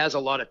think he has a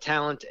lot of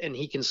talent and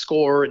he can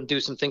score and do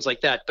some things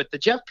like that. But the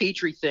Jeff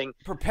Petrie thing,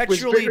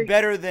 perpetually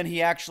better than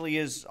he actually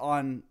is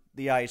on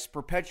the ice,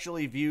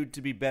 perpetually viewed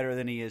to be better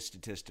than he is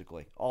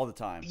statistically all the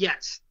time.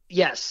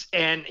 Yes.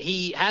 And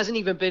he hasn't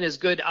even been as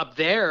good up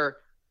there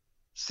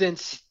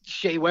since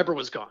Shea Weber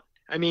was gone.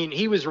 I mean,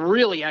 he was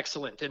really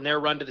excellent in their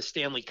run to the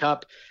Stanley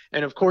Cup.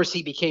 And, of course,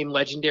 he became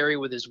legendary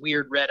with his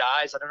weird red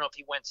eyes. I don't know if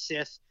he went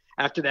Sith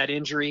after that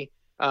injury,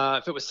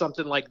 if it was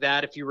something like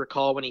that, if you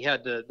recall, when he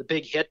had the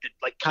big hit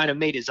that, kind of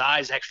made his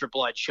eyes extra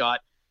bloodshot.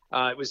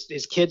 It was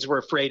his kids were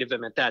afraid of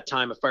him at that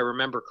time, if I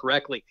remember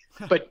correctly.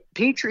 But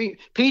Petrie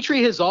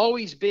has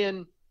always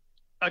been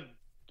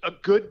a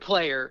good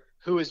player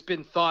who has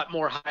been thought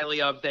more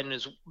highly of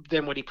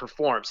than what he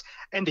performs.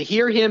 And to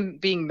hear him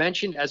being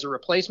mentioned as a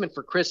replacement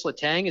for Chris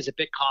Letang is a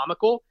bit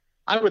comical.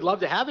 I would love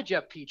to have a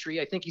Jeff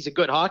Petrie. I think he's a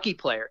good hockey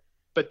player,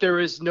 but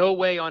there is no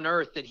way on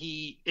earth that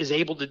he is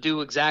able to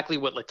do exactly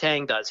what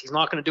Letang does. He's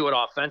not going to do it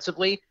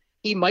offensively.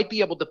 He might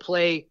be able to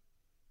play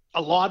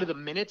a lot of the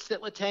minutes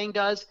that Letang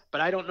does, but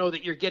I don't know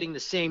that you're getting the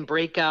same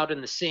breakout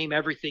and the same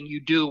everything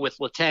you do with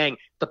Letang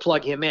to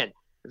plug him in.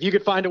 If you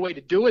could find a way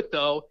to do it,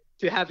 though,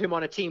 to have him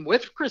on a team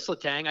with Chris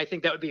Letang, I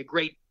think that would be a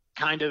great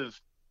kind of,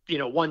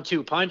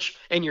 1-2 punch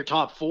in your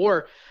top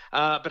 4.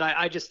 But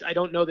I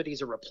don't know that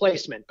he's a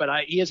replacement, but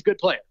he is a good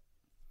player.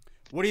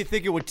 What do you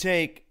think it would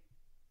take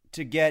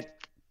to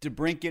get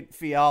DeBrincat,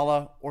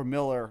 Fiala, or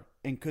Miller,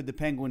 and could the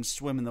Penguins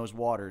swim in those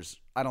waters?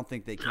 I don't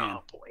think they can.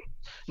 Oh, boy.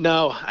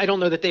 No, I don't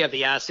know that they have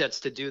the assets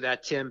to do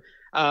that, Tim.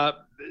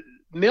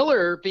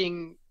 Miller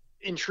being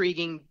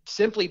intriguing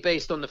simply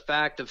based on the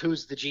fact of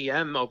who's the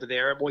GM over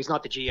there. Well, he's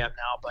not the GM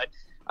now, but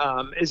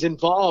is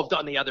involved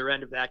on the other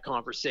end of that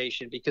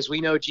conversation, because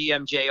we know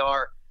GM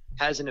JR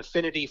has an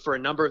affinity for a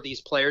number of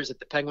these players that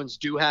the Penguins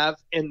do have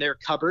in their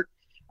cupboard.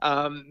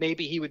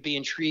 Maybe he would be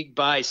intrigued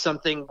by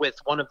something with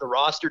one of the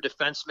roster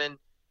defensemen.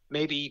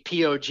 Maybe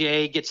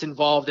POJ gets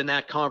involved in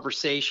that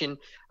conversation.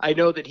 I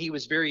know that he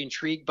was very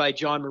intrigued by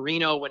John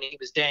Marino when he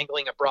was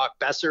dangling a Brock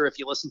Besser, if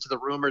you listen to the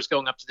rumors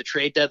going up to the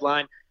trade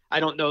deadline. I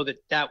don't know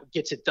that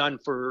gets it done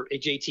for a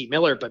JT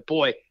Miller, but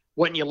boy,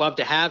 wouldn't you love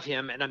to have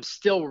him? And I'm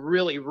still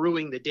really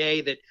ruing the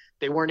day that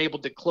they weren't able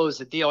to close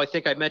the deal. I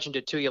think I mentioned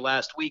it to you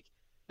last week.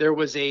 There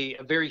was a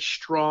very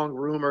strong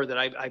rumor that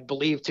I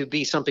believe to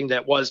be something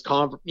that was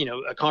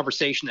a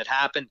conversation that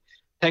happened.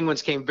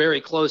 Penguins came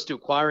very close to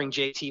acquiring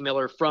JT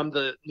Miller from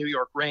the New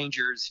York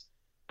Rangers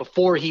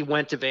before he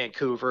went to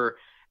Vancouver,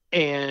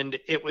 and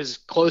it was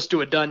close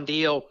to a done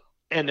deal,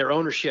 and their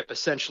ownership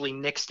essentially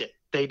nixed it.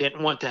 They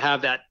didn't want to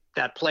have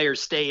that player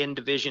stay in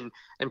division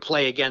and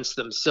play against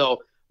them. So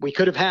we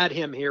could have had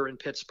him here in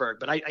Pittsburgh,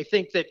 but I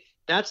think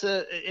that's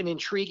an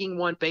intriguing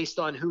one based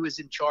on who is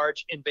in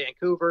charge in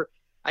Vancouver.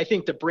 I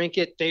think the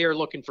DeBrincat, they are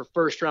looking for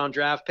first-round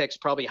draft picks,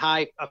 probably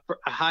a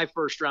high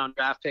first-round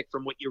draft pick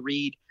from what you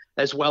read,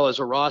 as well as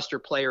a roster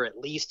player at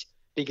least,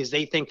 because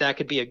they think that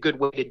could be a good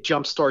way to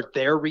jumpstart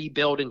their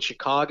rebuild in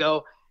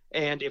Chicago.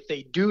 And if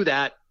they do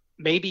that,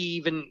 maybe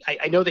even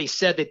I know they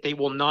said that they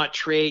will not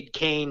trade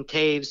Kane,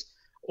 Taves,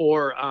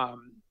 or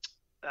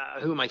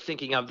who am I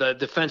thinking of, the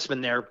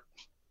defenseman there.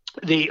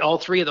 All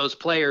three of those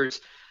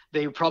players,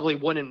 they probably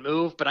wouldn't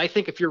move. But I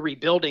think if you're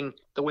rebuilding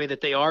the way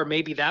that they are,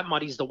 maybe that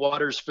muddies the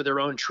waters for their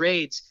own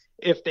trades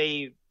if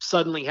they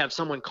suddenly have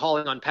someone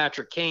calling on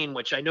Patrick Kane,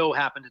 which I know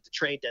happened at the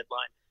trade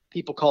deadline.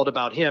 People called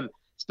about him.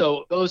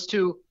 So those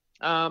two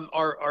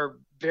are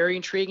very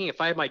intriguing.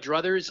 If I had my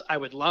druthers, I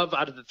would love,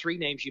 out of the three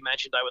names you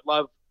mentioned, I would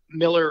love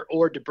Miller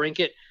or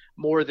DeBrincat.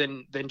 more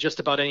than just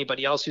about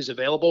anybody else who's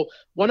available.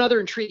 One other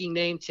intriguing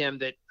name, Tim,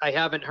 that I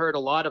haven't heard a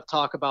lot of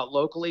talk about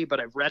locally, but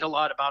I've read a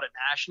lot about it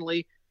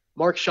nationally.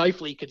 Mark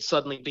Scheifele could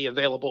suddenly be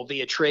available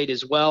via trade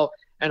as well.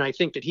 And I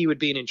think that he would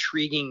be an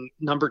intriguing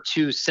number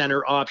 2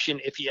 center option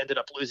if he ended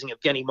up losing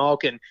Evgeny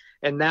Malkin.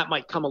 And that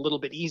might come a little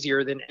bit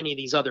easier than any of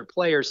these other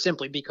players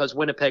simply because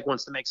Winnipeg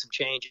wants to make some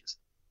changes.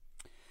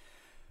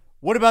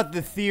 What about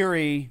the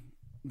theory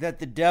that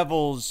the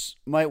Devils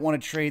might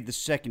want to trade the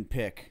second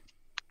pick?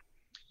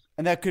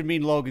 And that could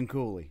mean Logan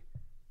Cooley.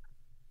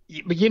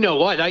 But you know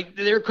what?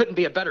 There couldn't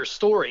be a better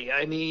story.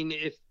 I mean,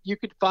 if you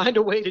could find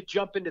a way to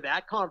jump into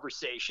that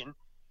conversation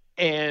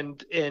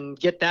and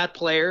get that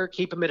player,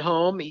 keep him at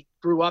home. He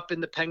grew up in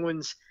the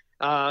Penguins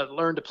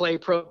Learn to Play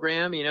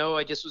program. You know,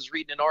 I just was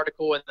reading an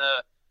article in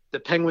the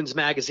Penguins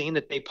magazine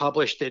that they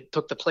published that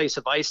took the place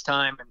of ice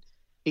time. And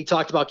he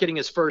talked about getting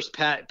his first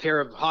pair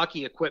of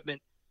hockey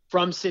equipment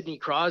from Sidney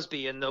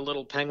Crosby and the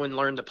little Penguin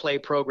Learn to Play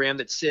program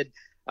that Sid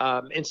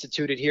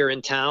instituted here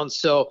in town.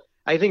 So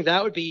I think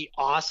that would be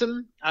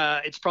awesome.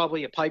 It's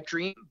probably a pipe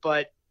dream,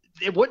 but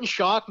it wouldn't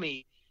shock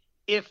me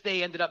if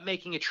they ended up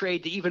making a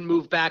trade to even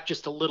move back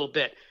just a little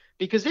bit,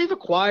 because they've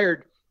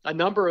acquired a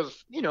number of,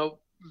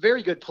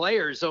 very good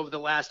players over the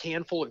last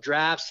handful of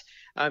drafts.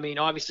 I mean,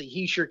 obviously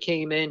Hischier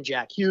came in,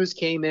 Jack Hughes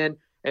came in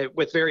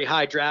with very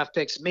high draft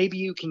picks. Maybe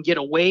you can get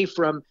away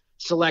from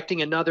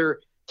selecting another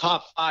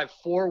top 5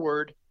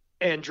 forward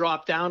and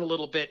drop down a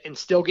little bit and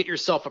still get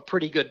yourself a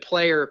pretty good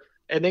player.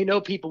 And they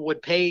know people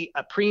would pay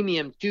a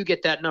premium to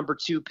get that number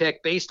 2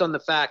 pick based on the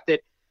fact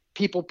that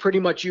people pretty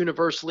much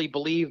universally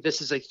believe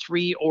this is a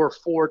 3 or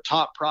 4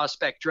 top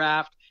prospect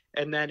draft.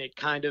 And then it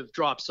kind of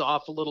drops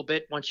off a little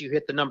bit once you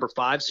hit the number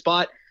 5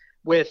 spot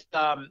with,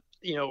 I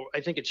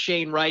think it's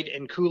Shane Wright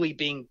and Cooley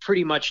being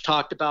pretty much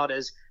talked about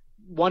as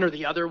one or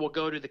the other will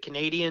go to the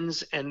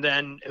Canadians. And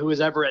then who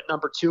is ever at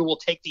number 2 will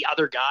take the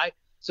other guy.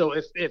 So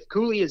if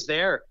Cooley is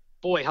there,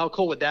 boy, how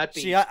cool would that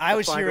be? See, I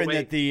was hearing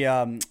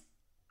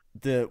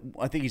that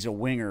I think he's a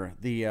winger,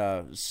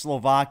 the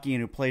Slovakian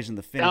who plays in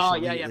the Finnish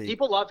League. Yeah.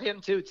 People love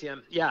him too,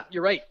 Tim. Yeah,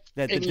 you're right.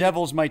 That the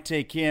Devils might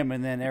take him,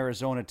 and then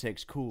Arizona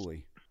takes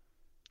Cooley.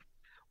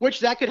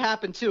 Which that could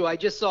happen too. I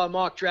just saw a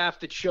mock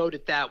draft that showed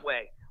it that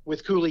way,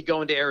 with Cooley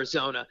going to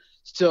Arizona.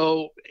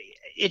 So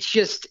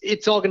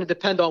it's all going to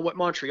depend on what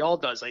Montreal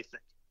does, I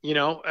think.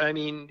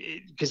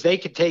 Because they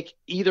could take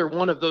either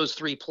one of those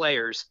 3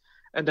 players,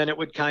 and then it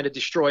would kind of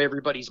destroy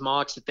everybody's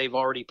mocks that they've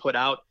already put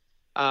out.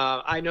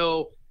 I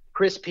know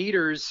Chris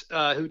Peters,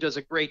 who does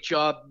a great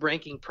job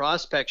ranking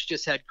prospects,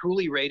 just had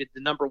Cooley rated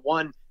the number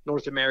 1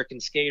 North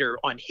American skater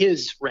on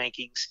his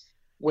rankings,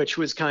 which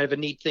was kind of a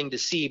neat thing to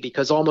see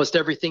because almost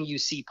everything you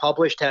see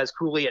published has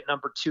Cooley at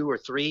number 2 or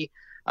 3.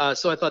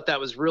 So I thought that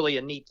was really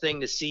a neat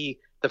thing to see,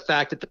 the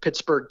fact that the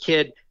Pittsburgh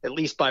kid, at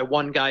least by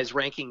one guy's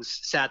rankings,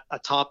 sat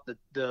atop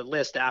the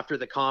list after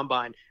the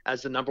combine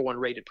as the number 1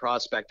 rated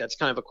prospect. That's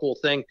kind of a cool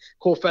thing,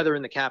 cool feather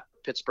in the cap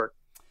of Pittsburgh.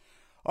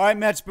 All right,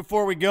 Mets,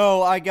 before we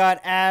go, I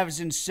got Avs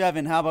in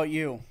 7. How about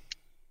you?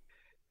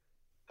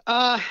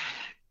 I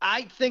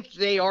think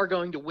they are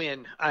going to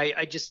win.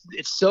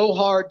 It's so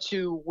hard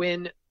to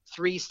win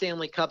 3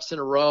 Stanley Cups in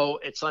a row.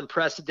 It's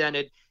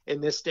unprecedented in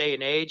this day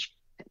and age.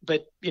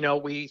 But,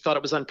 we thought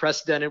it was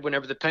unprecedented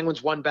whenever the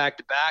Penguins won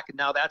back-to-back, and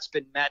now that's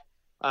been met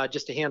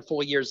just a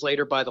handful of years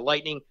later by the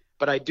Lightning.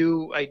 But I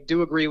do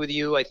agree with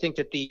you. I think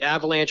that the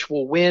Avalanche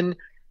will win,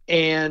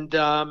 and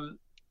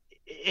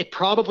it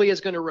probably is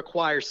going to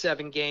require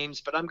 7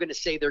 games, but I'm going to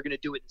say they're going to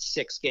do it in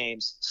 6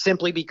 games,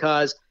 simply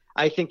because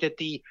I think that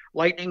the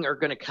Lightning are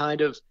going to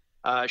kind of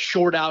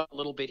short out a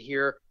little bit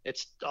here.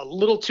 It's a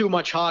little too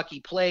much hockey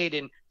played,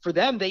 and for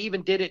them, they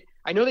even did it.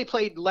 I know they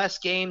played less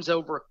games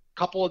over a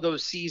couple of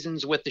those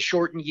seasons with the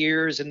shortened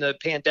years and the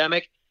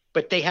pandemic,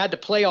 but they had to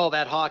play all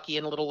that hockey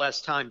in a little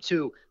less time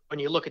too when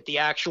you look at the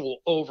actual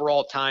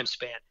overall time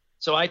span.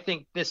 So I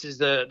think this is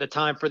the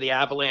time for the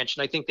Avalanche,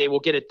 and I think they will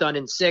get it done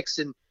in 6,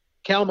 and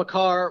Cal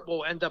McCarr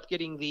will end up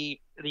getting the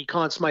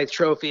Conn Smythe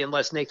Trophy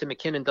unless Nathan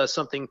MacKinnon does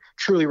something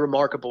truly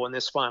remarkable in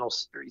this final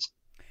series.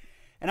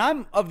 And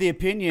I'm of the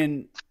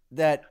opinion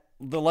that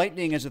the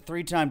Lightning as a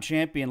 3-time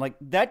champion,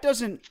 that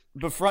doesn't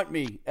befront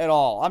me at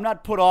all. I'm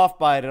not put off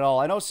by it at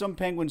all. I know some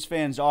Penguins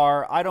fans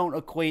are. I don't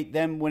equate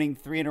them winning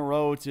 3 in a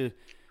row to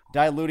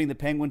diluting the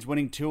Penguins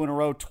winning 2 in a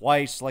row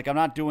twice. I'm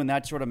not doing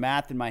that sort of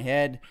math in my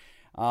head.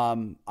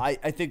 I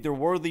think they're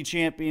worthy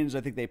champions.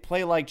 I think they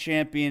play like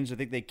champions. I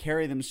think they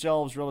carry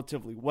themselves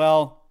relatively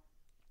well.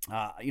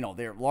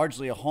 They're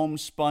largely a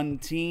homespun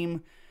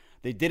team.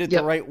 They did it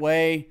the right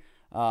way.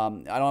 I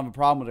don't have a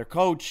problem with their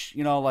coach.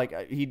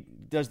 He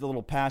does the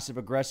little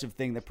passive-aggressive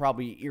thing that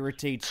probably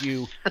irritates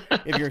you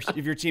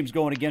if your team's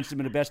going against him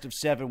in a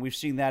best-of-7. We've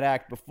seen that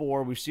act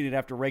before. We've seen it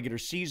after regular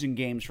season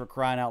games, for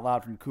crying out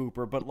loud, from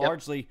Cooper. But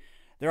largely,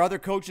 there are other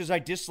coaches I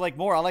dislike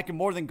more. I like him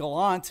more than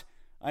Gallant.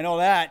 I know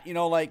that.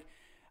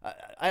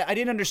 I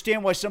didn't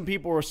understand why some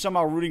people were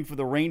somehow rooting for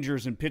the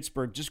Rangers in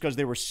Pittsburgh just because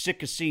they were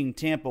sick of seeing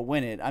Tampa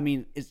win it. I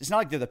mean, it's not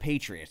like they're the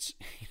Patriots.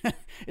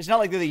 It's not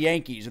like they're the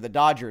Yankees or the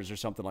Dodgers or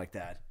something like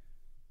that.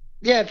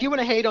 Yeah, if you want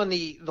to hate on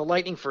the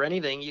Lightning for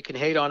anything, you can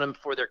hate on them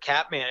for their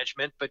cap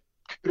management, but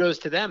kudos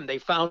to them. They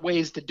found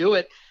ways to do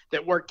it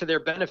that work to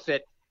their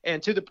benefit.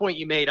 And to the point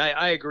you made,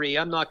 I agree.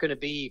 I'm not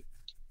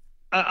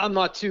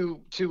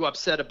too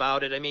upset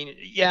about it. I mean,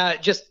 yeah,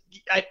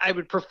 I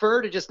would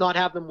prefer to just not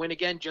have them win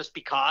again just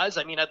because.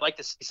 I mean, I'd like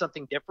to see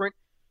something different.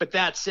 But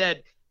that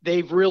said,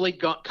 they've really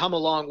come a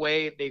long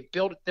way. They've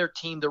built their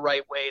team the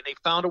right way. They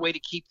found a way to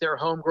keep their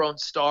homegrown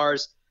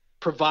stars,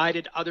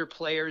 provided other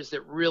players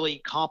that really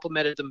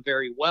complemented them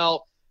very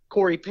well.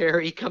 Corey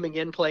Perry coming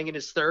in, playing in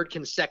his third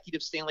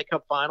consecutive Stanley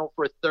Cup final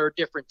for a third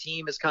different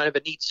team is kind of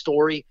a neat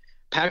story.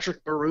 Patrick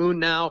Maroon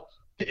now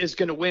is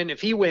going to win.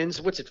 If he wins,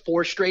 what's it,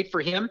 4 straight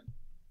for him?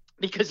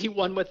 Because he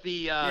won with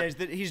the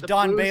he's the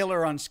Don Blues.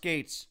 Baylor on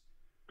skates.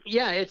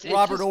 Yeah, it's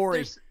Robert just, Ory.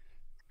 there's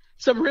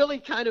some really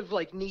kind of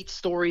like neat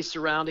stories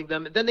surrounding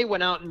them. And then they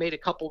went out and made a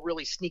couple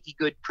really sneaky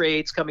good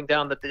trades coming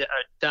down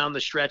the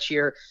stretch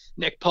here.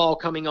 Nick Paul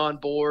coming on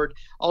board,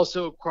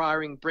 also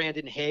acquiring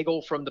Brandon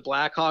Hagel from the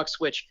Blackhawks,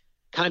 which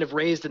kind of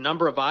raised a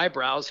number of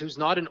eyebrows. Who's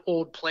not an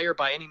old player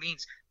by any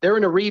means. They're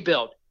in a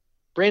rebuild.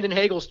 Brandon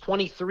Hagel's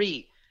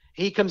 23.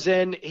 He comes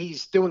in.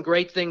 He's doing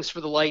great things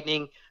for the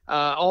Lightning.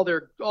 All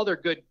their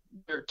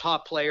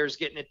top players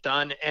getting it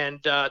done. And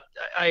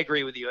I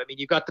agree with you. I mean,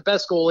 you've got the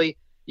best goalie.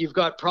 You've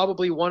got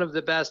probably one of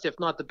the best, if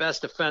not the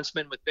best,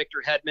 defenseman with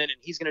Victor Hedman, and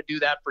he's going to do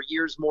that for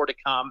years more to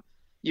come.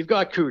 You've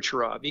got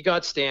Kucherov. You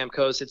got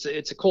Stamkos.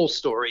 It's a cool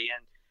story,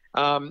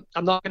 and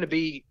I'm not going to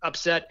be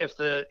upset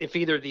if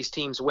either of these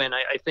teams win.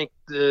 I think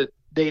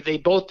they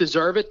both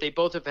deserve it. They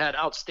both have had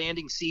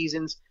outstanding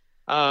seasons,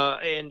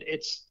 and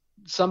it's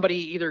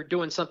somebody either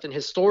doing something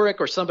historic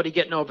or somebody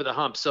getting over the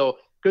hump. So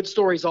good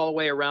stories all the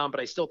way around,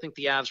 but I still think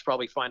the Avs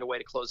probably find a way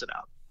to close it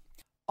out.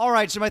 All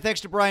right, so my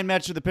thanks to Brian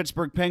Metz of the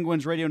Pittsburgh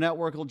Penguins Radio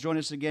Network. He'll join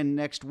us again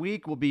next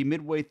week. We'll be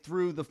midway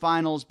through the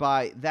finals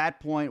by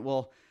that point.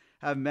 We'll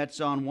have Metz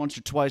on once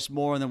or twice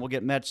more, and then we'll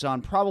get Metz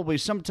on probably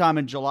sometime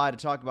in July to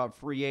talk about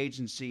free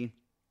agency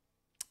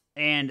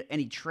and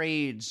any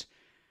trades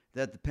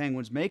that the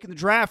Penguins make in the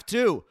draft,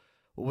 too,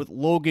 with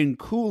Logan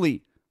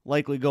Cooley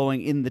likely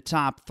going in the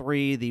top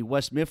 3, the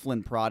West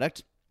Mifflin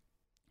product.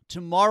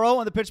 Tomorrow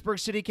on the Pittsburgh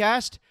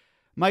CityCast,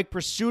 Mike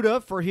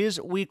Prisuta for his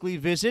weekly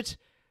visit.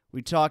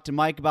 We talked to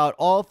Mike about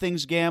all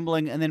things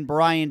gambling, and then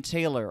Brian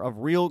Taylor of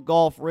Real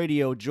Golf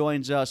Radio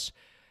joins us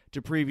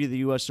to preview the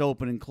U.S.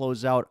 Open and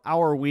close out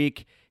our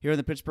week here in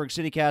the Pittsburgh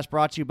CityCast,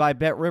 brought to you by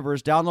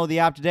BetRivers. Download the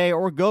app today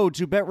or go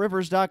to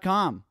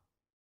BetRivers.com.